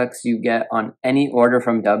products you get on any order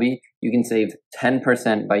from W, you can save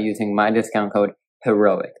 10% by using my discount code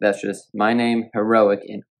Heroek. That's just my name, Heroek,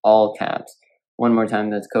 in all caps. One more time,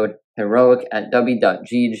 that's code Heroek at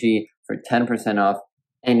w.gg for 10% off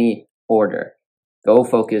any order. Go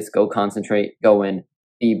focus, go concentrate, go in,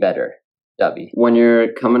 be better. W. When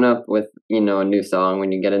you're coming up with, a new song,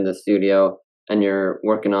 when you get in the studio and you're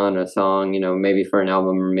working on a song, maybe for an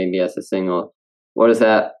album or maybe as a single, what does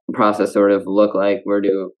that process sort of look like? Where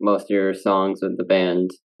do most of your songs with the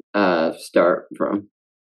band start from?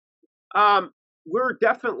 We're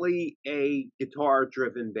definitely a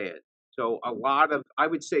guitar-driven band. So a lot of, I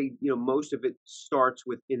would say, most of it starts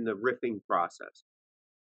within the riffing process.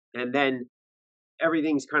 And then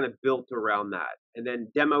everything's kind of built around that. And then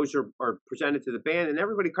demos are presented to the band, and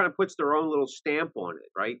everybody kind of puts their own little stamp on it,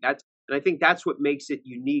 right? And I think that's what makes it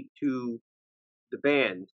unique to the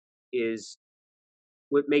band, is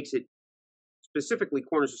what makes it specifically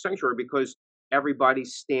Corners of Sanctuary, because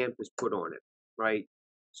everybody's stamp is put on it, right?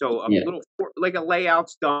 So a little like a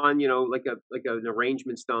layout's done, like an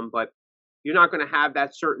arrangement's done, but you're not going to have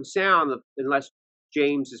that certain sound unless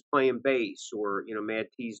James is playing bass, or Mad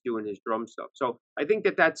T's doing his drum stuff. So I think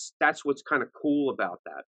that's what's kind of cool about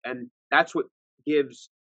that, and that's what gives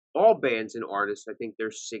all bands and artists, I think,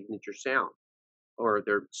 their signature sound or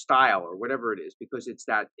their style or whatever it is, because it's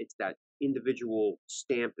that individual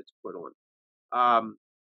stamp that's put on.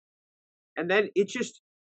 And then it just,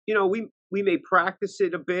 we may practice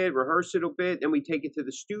it a bit, rehearse it a bit, and we take it to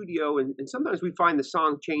the studio, and sometimes we find the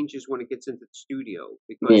song changes when it gets into the studio,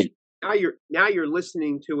 because now you're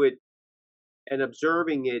listening to it and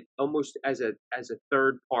observing it almost as a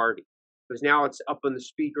third party, because now it's up on the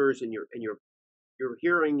speakers, and you're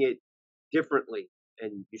hearing it differently,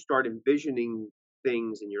 and you start envisioning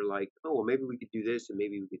things, and you're like, oh, well, maybe we could do this and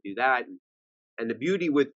maybe we could do that. And the beauty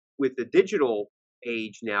with the digital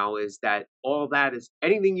age now is that all that is,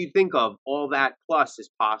 anything you think of, all that plus is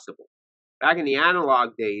possible. Back in the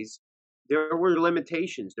analog days, there were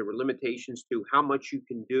limitations. There were limitations to how much you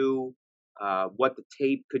can do, what the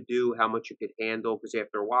tape could do, how much it could handle, because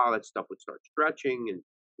after a while that stuff would start stretching,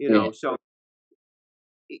 and so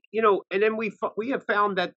and then we have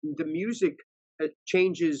found that the music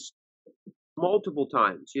changes multiple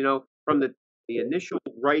times, from the initial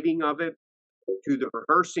writing of it, to the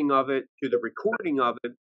rehearsing of it, to the recording of it,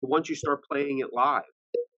 to once you start playing it live.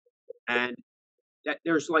 And that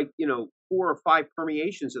there's 4 or 5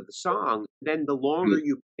 permeations of the song. Then the longer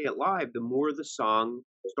you play it live, the more the song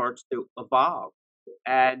starts to evolve.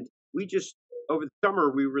 And we just, over the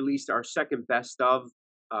summer, we released our second best of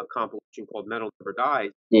compilation called Metal Never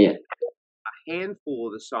Dies. Yeah. A handful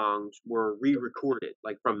of the songs were re-recorded,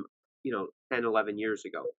 like from 10, 11 years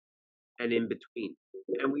ago and in between.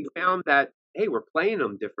 And we found that, hey, we're playing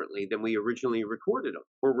them differently than we originally recorded them,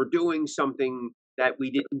 or we're doing something that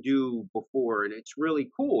we didn't do before, and it's really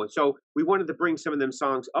cool. And so we wanted to bring some of them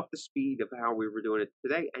songs up to speed of how we were doing it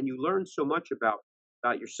today. And you learn so much about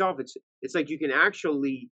yourself. It's like you can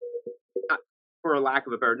actually, not, for a lack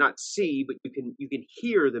of a better, not see, but you can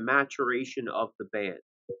hear the maturation of the band.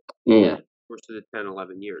 Yeah. Course of the 10,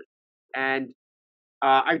 11 years. And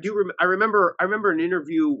I remember an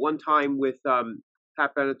interview one time with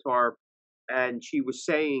Pat Benatar, and she was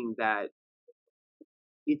saying that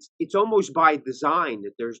it's almost by design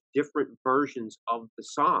that there's different versions of the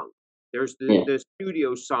song. There's Yeah. the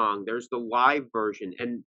studio song, there's the live version,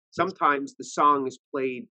 and sometimes the song is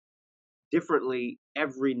played differently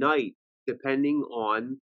every night depending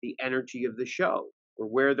on the energy of the show or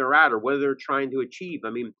where they're at or what they're trying to achieve. I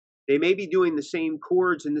mean, they may be doing the same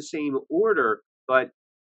chords in the same order, but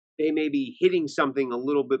they may be hitting something a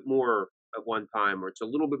little bit more at one time, or it's a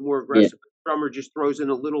little bit more Yeah. aggressive. The drummer just throws in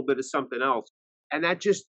a little bit of something else, and that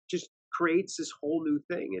just creates this whole new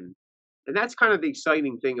thing. And that's kind of the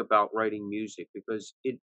exciting thing about writing music because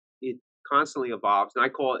it constantly evolves. And I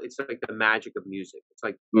call it it's like the magic of music. It's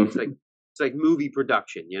like Mhm. it's like movie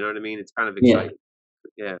production. You know what I mean? It's kind of Yeah. exciting.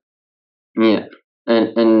 Yeah. Yeah.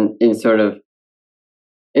 And it's sort of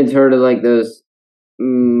like those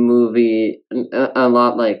movie a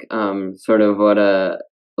lot like sort of what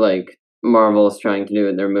like Marvel's trying to do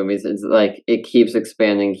with their movies. It's like it keeps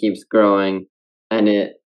expanding, keeps growing, and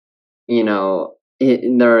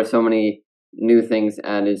there are so many new things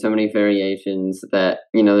added, so many variations that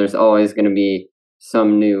there's always going to be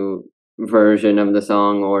some new version of the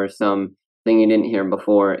song or some thing you didn't hear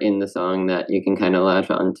before in the song that you can kind of latch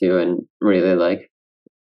onto and really like.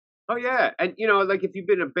 Oh yeah, and like if you've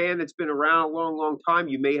been a band that's been around a long, long time,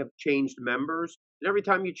 you may have changed members, and every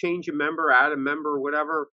time you change a member, add a member,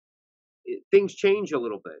 whatever, things change a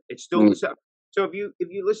little bit. It's still Mm, so if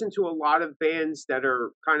you listen to a lot of bands that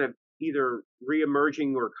are kind of either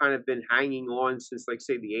re-emerging or kind of been hanging on since like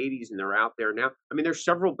say the '80s and they're out there now. I mean, there's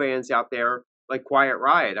several bands out there like Quiet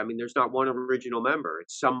Riot. I mean, there's not one original member;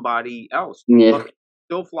 it's somebody else. yeah, But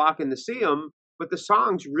still flocking to see them. But the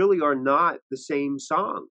songs really are not the same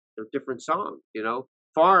song. They're different songs.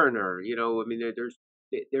 Foreigner. I mean, there's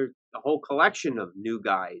a whole collection of new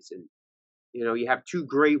guys and you have two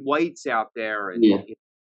great whites out there and yeah,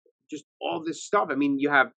 just all this stuff. I mean, you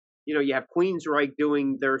have Queensryche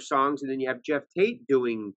doing their songs, and then you have Jeff Tate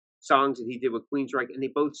doing songs that he did with Queensryche, and they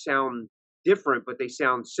both sound different, but they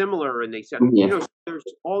sound similar, and they sound, yeah, so there's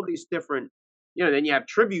all these different, then you have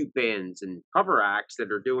tribute bands and cover acts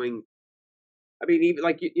that are doing. I mean, even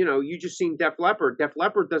like you just seen Def Leppard. Def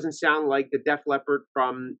Leppard doesn't sound like the Def Leppard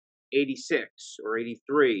from '86 or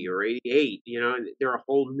 '83 or '88. And they're a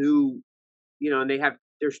whole new, and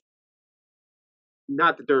there's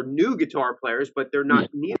not that they're new guitar players, but they're yeah, not.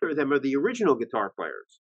 Neither of them are the original guitar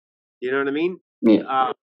players. You know what I mean?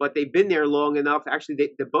 yeah, But they've been there long enough. Actually,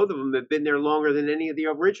 both of them have been there longer than any of the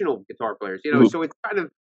original guitar players. mhm, So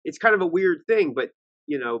it's kind of a weird thing. But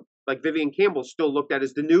like Vivian Campbell's still looked at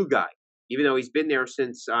as the new guy, even though he's been there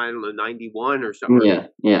since I don't know '91 or something. yeah,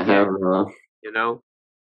 yeah. Yeah, However long. you know.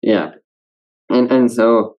 Yeah. And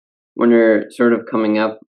so when you're sort of coming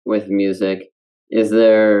up with music, is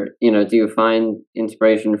there, do you find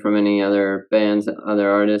inspiration from any other bands, other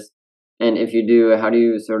artists? And if you do, how do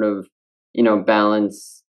you sort of,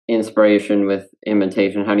 balance inspiration with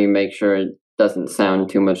imitation? How do you make sure it doesn't sound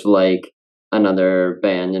too much like another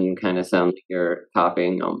band and kind of sound like you're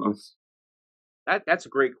copying almost? That's a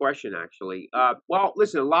great question, actually. Well,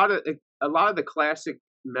 listen, a lot of the classic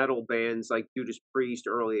metal bands like Judas Priest,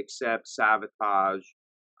 Early Accept, Sabotage,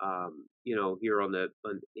 here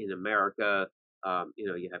in America,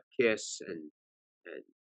 you have Kiss and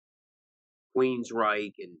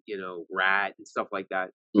Queensryche and Rat and stuff like that.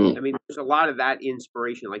 Yeah, I mean, there's a lot of that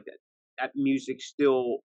inspiration, like that. That music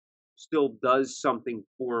still does something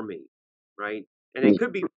for me, right? And it yeah,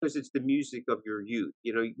 could be because it's the music of your youth.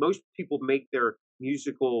 Most people make their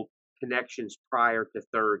musical connections prior to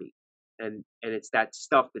 30, and it's that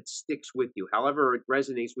stuff that sticks with you. However, it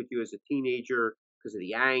resonates with you as a teenager because of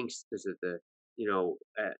the angst, because of the you know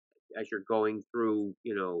as you're going through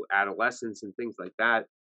adolescence and things like that.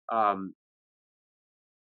 Um,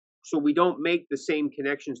 so we don't make the same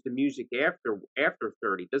connections to music after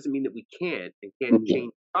 30. Doesn't mean that we can't and can't yeah,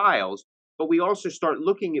 change styles, but we also start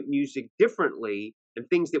looking at music differently, and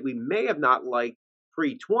things that we may have not liked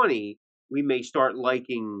pre-20, we may start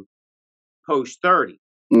liking post 30.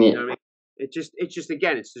 You yeah, know what I mean? It's just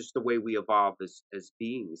again, it's just the way we evolve as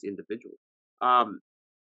beings, individuals. Um,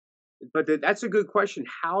 but that's a good question.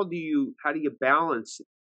 How do you balance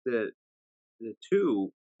the the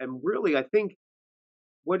two? And really, I think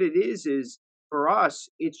what it is for us,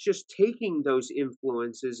 it's just taking those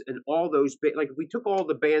influences and all those like if we took all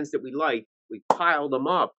the bands that we like, we piled them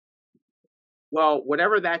up. Well,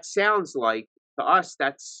 whatever that sounds like to us,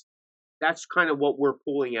 that's kind of what we're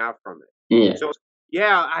pulling out from it. yeah, So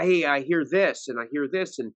yeah, I hear this and I hear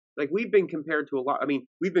this and like we've been compared to a lot. I mean,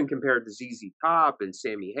 we've been compared to ZZ Top and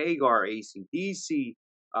Sammy Hagar, AC/DC,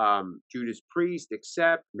 Judas Priest,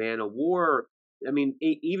 Accept, Man of War. I mean,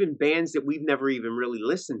 even bands that we've never even really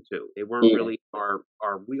listened to, they weren't Yeah. really our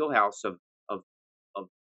wheelhouse of of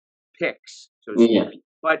picks, so to Yeah. speak.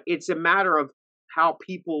 But it's a matter of how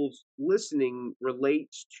people's listening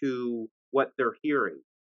relates to what they're hearing,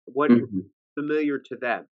 what Hmm. familiar to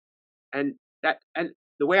them. And and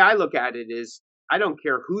the way I look at it is I don't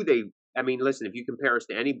care who they I mean, listen, if you compare us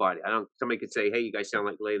to anybody, I don't somebody could say, "Hey, you guys sound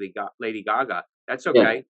like Lady Gaga." That's Yeah.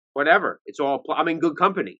 okay. Whatever. It's all I'm in good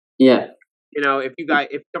company. Yeah.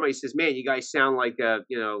 If somebody says, "Man, you guys sound like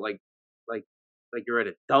like like you're at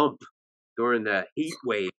a dump during the heat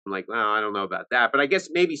wave." I'm like, "Well, I don't know about that." But I guess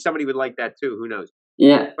maybe somebody would like that too, who knows?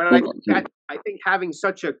 Yeah. But Yeah. I think having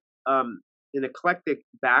such a an eclectic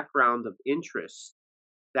background of interests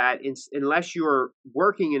that unless you're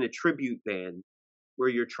working in a tribute band where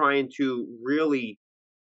you're trying to really,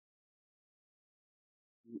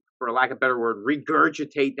 for lack of a better word,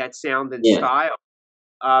 regurgitate that sound and Yeah. style,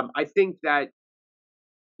 I think that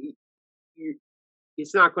y- you,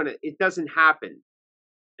 it's not going to, it doesn't happen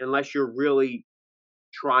unless you're really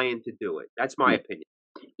trying to do it. That's my Yeah. opinion.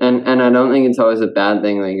 And I don't think it's always a bad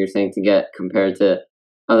thing, like you're saying, to get compared to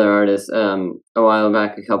other artists. A while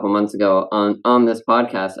back, a couple months ago, on this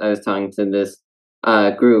podcast, I was talking to this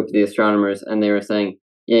group, the Astronomers, and they were saying,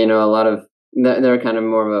 yeah, a lot of they're kind of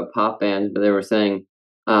more of a pop band, but they were saying,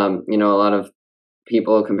 a lot of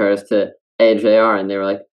people compare us to AJR, and they were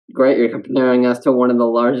like, "Great, you're comparing us to one of the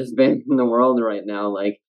largest bands in the world right now."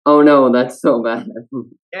 Like, oh no, that's so bad.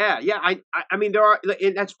 Yeah, yeah. I mean, there are,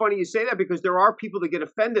 and that's funny you say that because there are people that get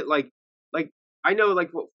offended. Like I know, like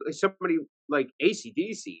somebody like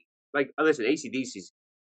ACDC. Like, listen, ACDC's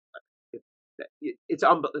it's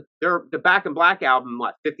they're the Back in Black album,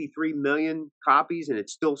 what 53 million copies, and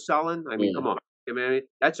it's still selling. I mean, Yeah, come on. I mean,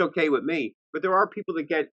 that's okay with me. But there are people that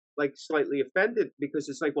get like slightly offended because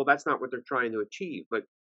it's like, well, that's not what they're trying to achieve. But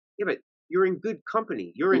yeah, but you're in good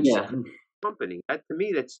company. You're in yeah, company. That to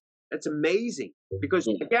me, that's amazing because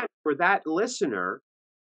yeah, again, for that listener,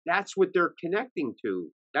 that's what they're connecting to.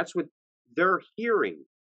 That's what they're hearing,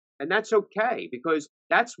 and that's okay because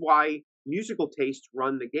that's why musical tastes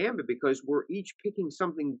run the gambit because we're each picking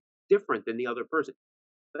something different than the other person.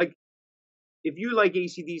 Like if you like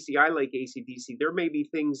ACDC, I like ACDC. There may be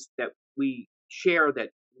things that we share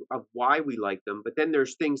that of why we like them, but then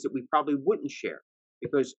there's things that we probably wouldn't share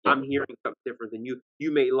because yeah, I'm hearing something different than you.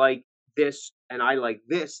 You may like this and I like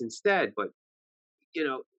this instead, but you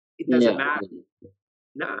know, it doesn't yeah, matter.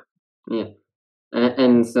 Nah. yeah.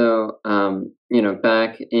 And so,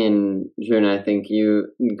 back in June, I think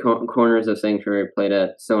Corners of Sanctuary played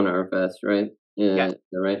at Sonar Fest, right? Yeah, Yes. is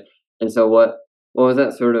that right? And so, what was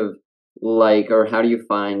that sort of like, or how do you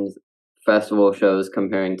find festival shows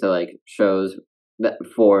comparing to like shows that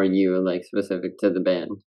for you, like specific to the band?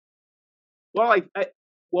 Well,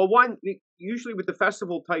 well, usually with the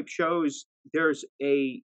festival type shows, there's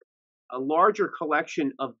a larger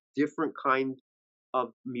collection of different kinds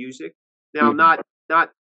of music. Now, Hmm.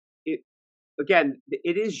 not it again.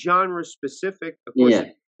 It is genre specific. Of course,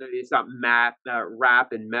 Yeah, it's not rap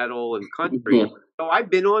and metal and country. yeah, So I've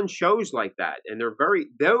been on shows like that, and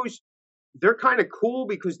they're kind of cool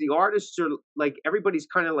because the artists are like everybody's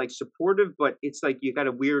kind of like supportive, but it's like you got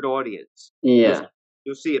a weird audience because yeah,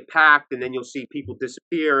 you'll see it packed, and then you'll see people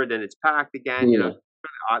disappear, and then it's packed again. yeah,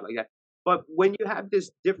 Odd like that. But when you have this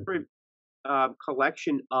different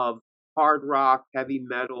collection of hard rock, heavy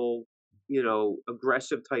metal,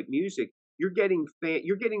 aggressive type music, you're getting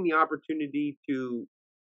the opportunity to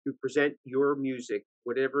present your music,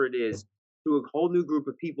 whatever it is, to a whole new group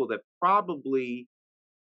of people that probably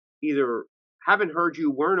either haven't heard you,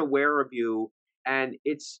 weren't aware of you, and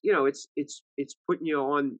it's putting you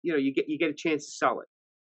on. You get a chance to sell it,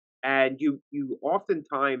 and you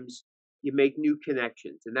oftentimes you make new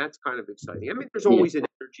connections, and that's kind of exciting. I mean, there's yeah, always an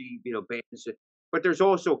energy, bands, but there's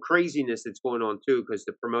also craziness that's going on too because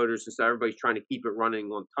the promoters and stuff, everybody's trying to keep it running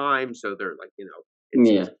on time, so they're like, it's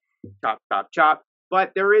yeah, chop, chop, chop.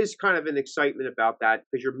 But there is kind of an excitement about that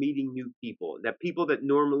because you're meeting new people, that people that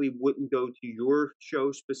normally wouldn't go to your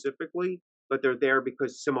show specifically, but they're there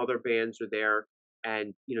because some other bands are there,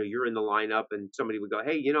 and you're in the lineup, and somebody would go,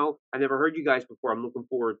 "Hey, I never heard you guys before. I'm looking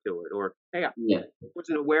forward to it," or "Hey, I yeah,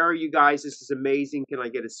 wasn't aware of you guys. This is amazing. Can I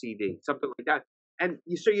get a CD?" Something like that. And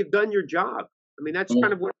so you've done your job. I mean, that's yeah.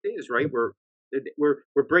 kind of what it is, right? We're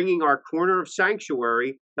bringing our corner of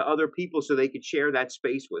sanctuary to other people so they could share that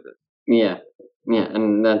space with us. Yeah, yeah,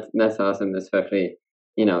 and that's awesome, especially,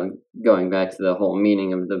 you know, going back to the whole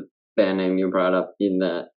meaning of the band name you brought up in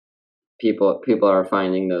that people are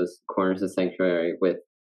finding those corners of sanctuary with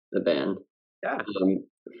the band. Yeah.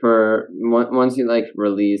 For once you like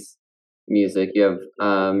release music. You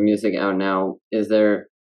have music out now. Is there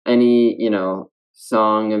any,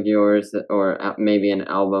 song of yours or maybe an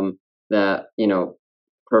album that,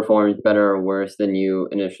 performed better or worse than you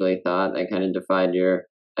initially thought that kind of defied your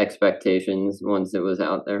expectations once it was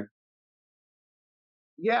out there?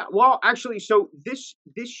 Yeah, well, actually, so this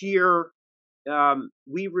year,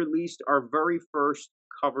 we released our very first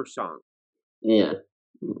cover song, Yeah.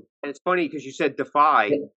 Mm. and it's funny because you said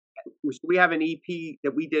 "Defy." We have an EP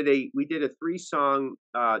that we did a 3-song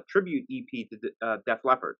tribute EP to Def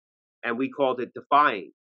Leppard, and we called it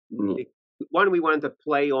 "Defying." Mm. It, one, we wanted to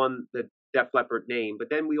play on the Def Leppard name, but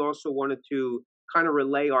then we also wanted to kind of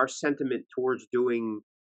relay our sentiment towards doing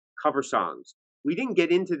cover songs. We didn't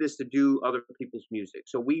get into this to do other people's music,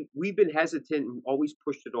 so we've been hesitant and always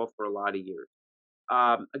pushed it off for a lot of years.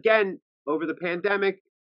 Again, over the pandemic,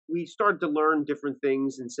 we started to learn different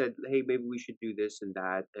things and said, "Hey, maybe we should do this and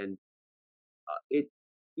that." And it,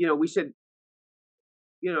 we said,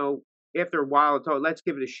 you know, after a while, I thought, let's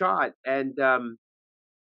give it a shot. And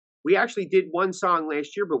we actually did one song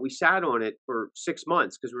last year, but we sat on it for 6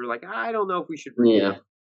 months because we were like, I don't know if we should, Yeah.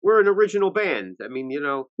 we're an original band. I mean,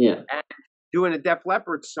 Yeah. and doing a Def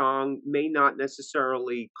Leppard song may not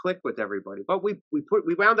necessarily click with everybody, but we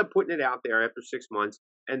wound up putting it out there after 6 months,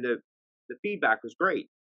 and the feedback was great.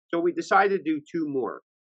 So we decided to do two more,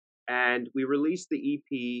 and we released the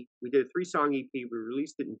EP. We did a 3-song EP. We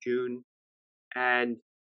released it in June, and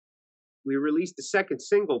we released the second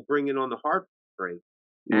single, "Bringing on the Heartbreak,"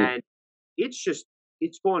 Yeah. and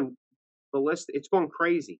it's gone ballistic. It's gone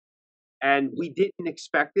crazy, and we didn't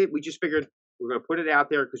expect it. We just figured we're going to put it out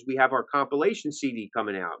there because we have our compilation CD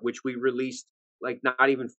coming out, which we released like not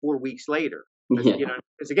even 4 weeks later. Yeah.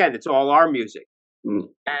 Because again, it's all our music.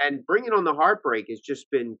 Mm. And "Bringing on the Heartbreak" has just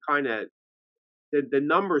been kind of the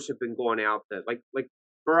numbers have been going out that like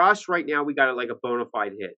for us right now, we got it like a bona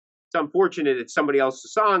fide hit. It's unfortunate it's somebody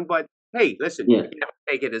else's song, but hey, listen, Yeah. we can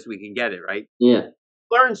take it as we can get it, right? Yeah.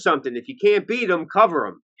 Learn something. If you can't beat them,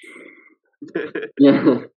 cover them.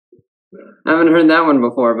 Yeah. I haven't heard that one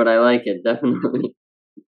before, but I like it definitely.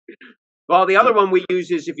 Well, the other one we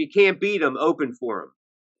use is "If you can't beat them, open for them."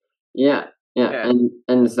 Yeah. Yeah. Yeah.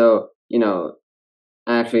 And so,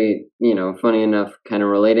 actually, funny enough, kind of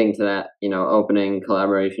relating to that, opening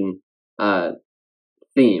collaboration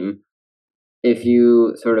theme, if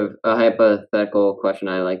you sort of a hypothetical question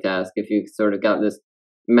I like to ask, if you sort of got this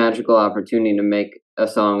magical opportunity to make a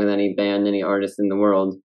song with any band, any artist in the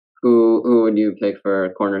world, who would you pick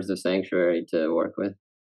for Corners of Sanctuary to work with?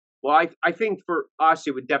 Well, I think for us,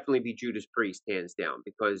 it would definitely be Judas Priest, hands down,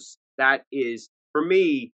 because that is, for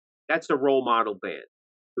me, that's the role model band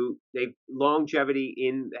who they've longevity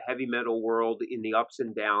in the heavy metal world, in the ups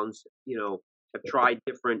and downs, have tried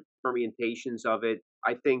different permutations of it.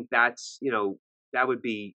 I think that's, that would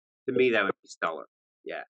be, to me, that would be stellar.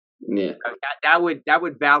 Yeah. Yeah. That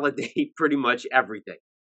would validate pretty much everything.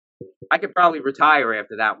 I could probably retire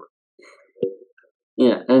after that one.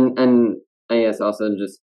 Yeah, and I guess also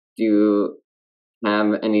just do you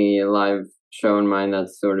have any live show in mind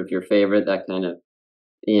that's sort of your favorite that kind of,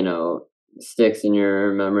 sticks in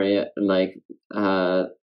your memory, like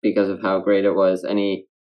because of how great it was? Any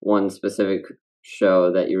one specific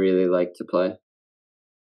show that you really like to play?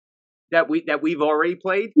 That we've already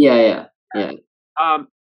played. Yeah, yeah.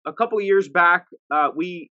 A couple of years back,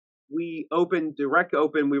 we opened direct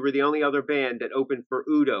open. We were the only other band that opened for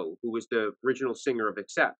Udo, who was the original singer of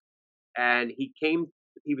Accept, and he came.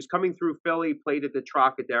 He was coming through Philly, played at the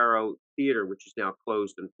Trocadero Theater, which is now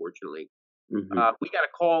closed, unfortunately. Mm-hmm. We got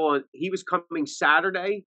a call on. He was coming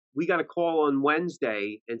Saturday. We got a call on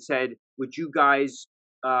Wednesday and said, "Would you guys,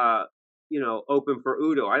 open for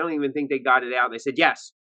Udo?" I don't even think they got it out. And they said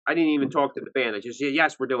yes. I didn't even talk to the band. I just said,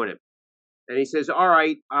 "Yes, we're doing it." And he says, "All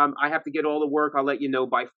right, I have to get all the work. I'll let you know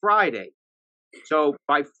by Friday." So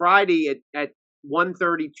by Friday at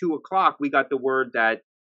 1:30, 2 o'clock, we got the word that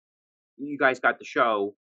you guys got the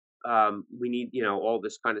show. We need, all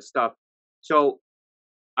this kind of stuff. So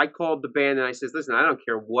I called the band and I says, "Listen, I don't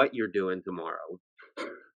care what you're doing tomorrow.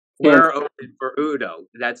 We're open for Udo."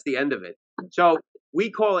 That's the end of it. So we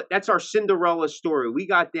call it, that's our Cinderella story. We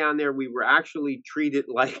got down there. We were actually treated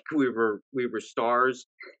like we were stars.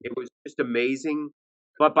 It was just amazing.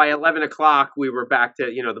 But by 11 o'clock, we were back to,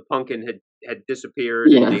 the pumpkin had disappeared.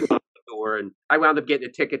 Yeah. And they locked the door. And I wound up getting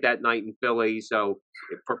a ticket that night in Philly. So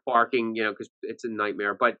for parking, because it's a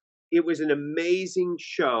nightmare. But it was an amazing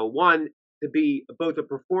show. One, to be both a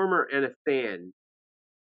performer and a fan.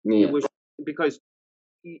 Yeah. It was because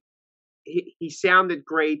he sounded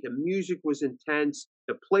great. The music was intense.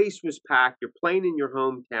 The place was packed. You're playing in your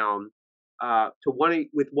hometown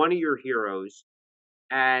with one of your heroes,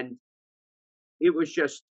 and it was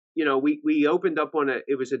just, we opened up on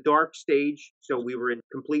it was a dark stage, so we were in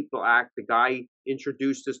complete black. The guy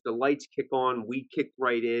introduced us, the lights kick on, we kicked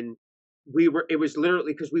right in. It was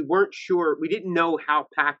literally because we weren't sure, we didn't know how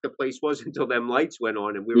packed the place was until them lights went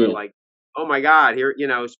on, and we were Yeah. like, oh my God, here,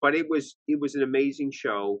 but it was an amazing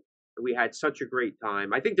show. We had such a great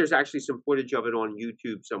time. I think there's actually some footage of it on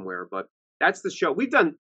YouTube somewhere, but that's the show. We've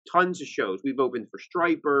done tons of shows. We've opened for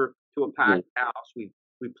Striper to a Yeah. packed house.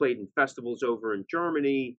 We played in festivals over in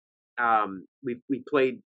Germany. We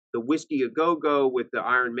played the Whiskey A Go Go with the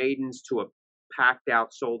Iron Maidens to a packed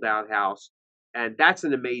out, sold out house, and that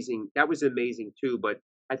was amazing too. But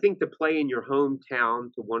I think to play in your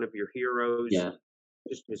hometown to one of your heroes Yeah.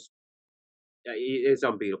 just was is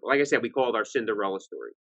unbeatable. Like I said, we call it our Cinderella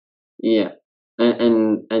story. Yeah.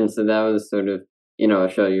 And so that was sort of, a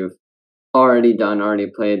show you've already done, already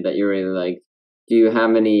played that you really liked. Do you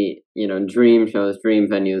have any, dream shows, dream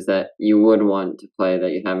venues that you would want to play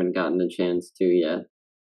that you haven't gotten the chance to yet?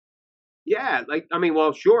 Yeah,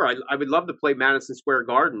 well, sure. I would love to play Madison Square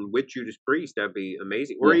Garden with Judas Priest. That'd be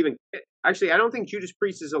amazing. Or Yeah. even actually, I don't think Judas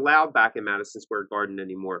Priest is allowed back in Madison Square Garden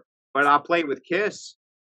anymore. But I'll play with Kiss.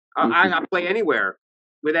 Mhm. I'll play anywhere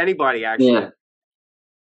with anybody. Actually,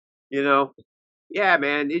 Yeah. yeah,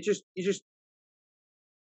 man. You just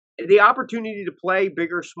the opportunity to play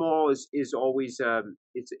big or small is always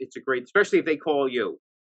it's a great, especially if they call you.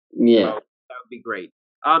 So Yeah. that would be great.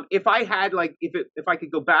 If I had like if I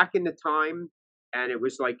could go back in the time and it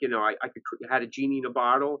was like I could had a genie in a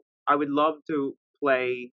bottle, I would love to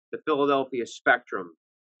play the Philadelphia Spectrum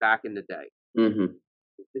back in the day. Mhm.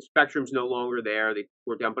 The Spectrum's no longer there; they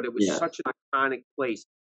tore down, but it was Yeah. such an iconic place.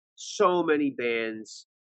 So many bands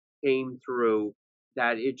came through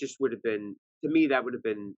that it just would have been, to me, that would have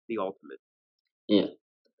been the ultimate. Yeah.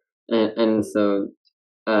 And so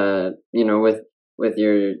with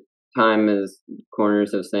your time as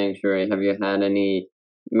Corners of Sanctuary, have you had any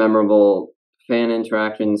memorable fan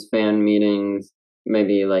interactions, fan meetings,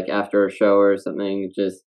 maybe like after a show or something,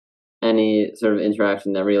 just any sort of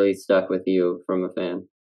interaction that really stuck with you from a fan?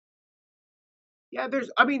 Yeah,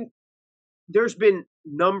 there's been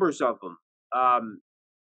numbers of them. Um,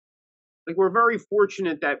 like we're very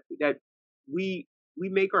fortunate that we we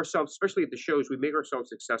make ourselves, especially at the shows, we make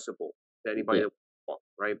ourselves accessible to anybody Yeah. that wants,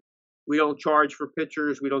 right? We don't charge for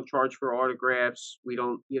pictures, we don't charge for autographs, we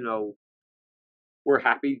don't, we're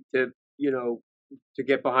happy to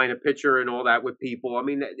get behind a picture and all that with people. I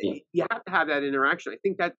mean, Yeah. you have to have that interaction. I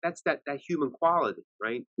think that's that human quality,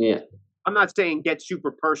 right? Yeah. I'm not saying get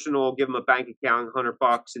super personal, give them a bank account,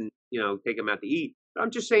 $100, and take them out to eat. But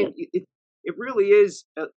I'm just Yeah. saying it really is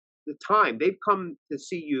the time they've come to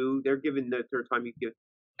see you. They're giving their time you give,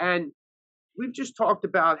 and we've just talked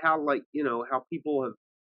about how how people have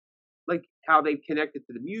like how they've connected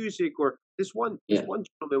to the music. Or this Yeah. one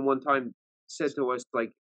gentleman one time said to us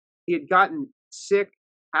like he had gotten sick,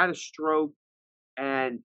 had a stroke,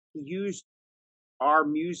 and he used our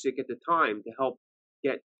music at the time to help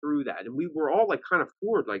get through that. And we were all like kind of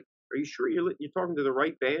floored, like, are you sure you're talking to the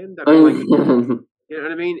right band? I mean, like, you know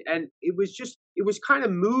what I mean? And it was kind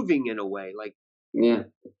of moving in a way. Like Yeah.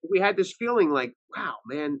 we had this feeling like, wow,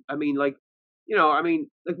 man. I mean, like,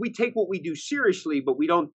 like we take what we do seriously, but we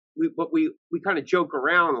don't. We kind of joke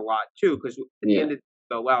around a lot too, because at the Yeah. end of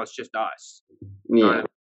the day, well, it's just us. Yeah.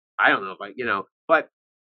 I don't know, but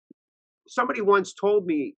somebody once told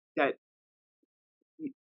me that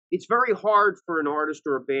it's very hard for an artist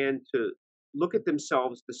or a band to look at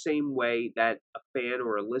themselves the same way that a fan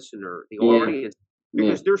or a listener, the Yeah. audience, Yeah.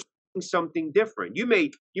 because they're seeing something different. You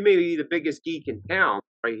may be the biggest geek in town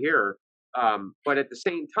right here, but at the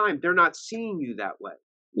same time, they're not seeing you that way.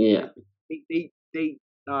 Yeah. They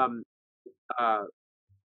uh,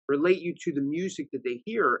 relate you to the music that they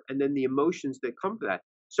hear, and then the emotions that come to that.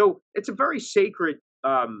 So it's a very sacred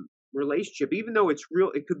relationship, even though it's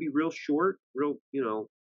real. It could be real short, real,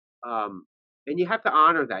 um, and you have to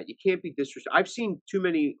honor that. You can't be disrespectful. I've seen too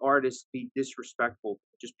many artists be disrespectful,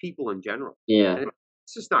 just people in general, Yeah. and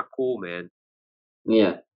it's just not cool, man.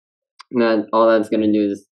 Yeah. And that all that's gonna do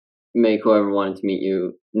is make whoever wanted to meet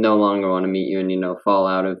you no longer want to meet you and, fall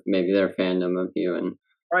out of maybe their fandom of you.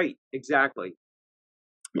 Right? Exactly.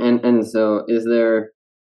 And so is there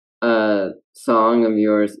a song of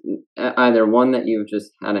yours, either one that you've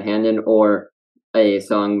just had a hand in or a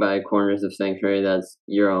song by Corners of Sanctuary that's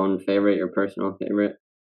your own favorite, your personal favorite?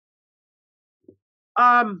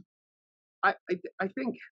 Um, I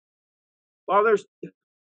think. Well, there's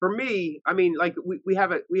for me. I mean, like we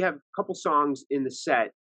have a couple songs in the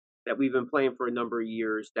set that we've been playing for a number of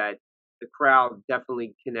years that the crowd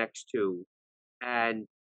definitely connects to, and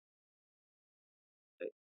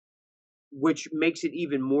which makes it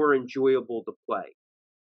even more enjoyable to play.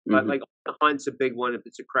 But like the hunt's a big one if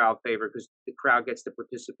it's a crowd favorite because the crowd gets to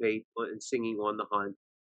participate in singing on the hunt.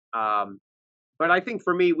 But I think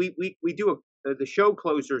for me, we do the show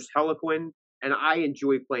closers Heroek, and I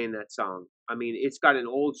enjoy playing that song. I mean, it's got an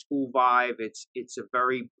old school vibe. It's a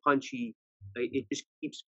very punchy. It just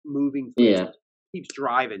keeps moving. Keeps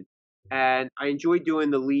driving, and I enjoy doing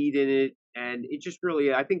the lead in it. And it just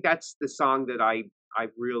really, I think that's the song that I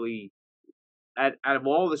really out of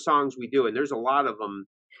all the songs we do, and there's a lot of them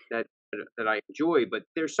that I enjoy, but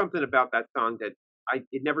there's something about that song that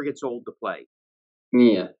it never gets old to play.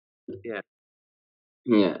 Yeah. Yeah.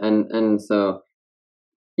 Yeah, and so,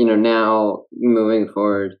 now moving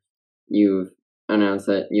forward, you've announced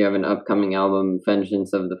that you have an upcoming album,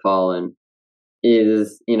 Vengeance of the Fallen.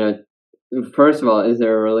 First of all, is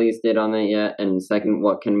there a release date on that yet? And second,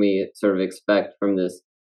 what can we sort of expect from this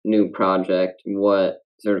new project? What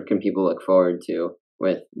sort of can people look forward to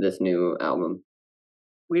with this new album?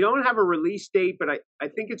 We don't have a release date, but I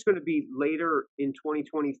think it's going to be later in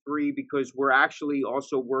 2023 because we're actually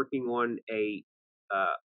also working on an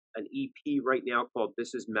EP right now called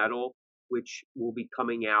This Is Metal, which will be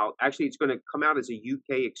coming out. Actually, it's going to come out as a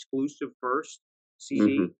UK exclusive first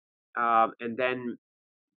CD, and then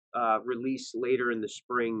release later in the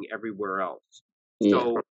spring everywhere else. Yeah.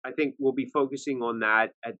 So I think we'll be focusing on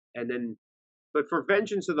that, and then. But for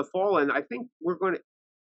Vengeance of the Fallen, I think we're going to.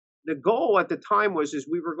 The goal at the time was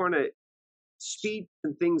we were going to speed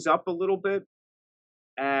things up a little bit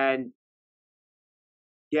and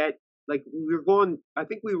get like we were going. I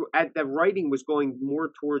think we were at the writing was going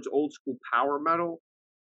more towards old school power metal,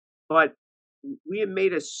 but we had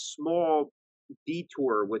made a small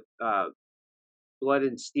detour with Blood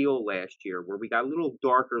and Steel last year, where we got a little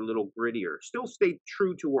darker, a little grittier. Still stayed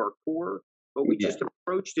true to our core, but we just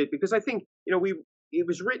approached it because I think it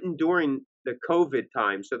was written during the COVID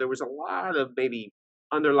time, so there was a lot of maybe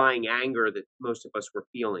underlying anger that most of us were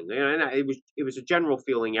feeling, and it was a general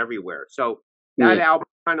feeling everywhere. So that album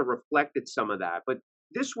kind of reflected some of that, but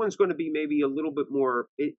this one's going to be maybe a little bit more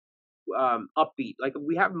upbeat. Like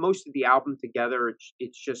we have most of the album together.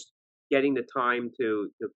 It's just getting the time to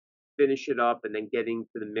finish it up and then getting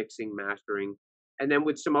to the mixing, mastering, and then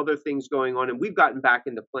with some other things going on. And we've gotten back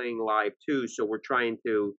into playing live too, so we're trying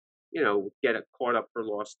to get it caught up for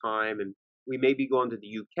lost time. And we may be going to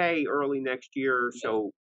the UK early next year,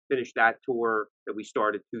 so finish that tour that we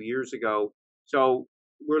started 2 years ago. So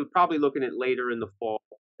we're probably looking at later in the fall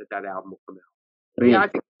that album will come out. But yeah, I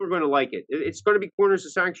think we're going to like it. It's going to be Corners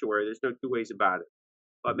of Sanctuary. There's no two ways about it.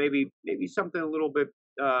 But maybe something a little bit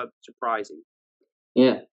surprising.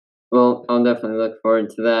 Yeah. Well, I'll definitely look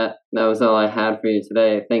forward to that. That was all I had for you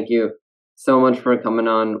today. Thank you so much for coming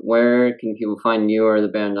on. Where can people find you or the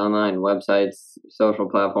band online? Websites, social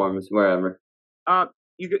platforms, wherever?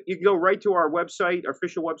 You can go right to our website, our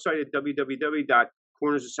official website at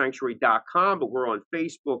www.cornersofsanctuary.com. But we're on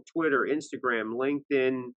Facebook, Twitter, Instagram,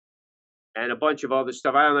 LinkedIn, and a bunch of other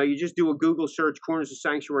stuff. I don't know. You just do a Google search, Corners of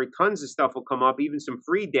Sanctuary. Tons of stuff will come up, even some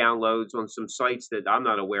free downloads on some sites that I'm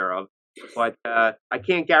not aware of. But I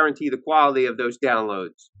can't guarantee the quality of those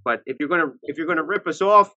downloads. But if you're gonna rip us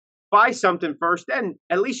off, buy something first. Then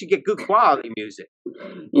at least you get good quality music.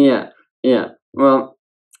 Yeah. Well,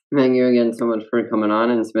 thank you again so much for coming on,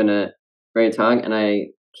 and it's been a great talk. And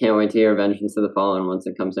I can't wait to hear Vengeance of the Fallen once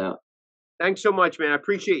it comes out. Thanks so much, man. I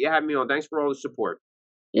appreciate you having me on. Thanks for all the support.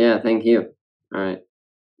 Yeah, thank you. All right.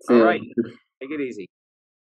 All right. Take it easy.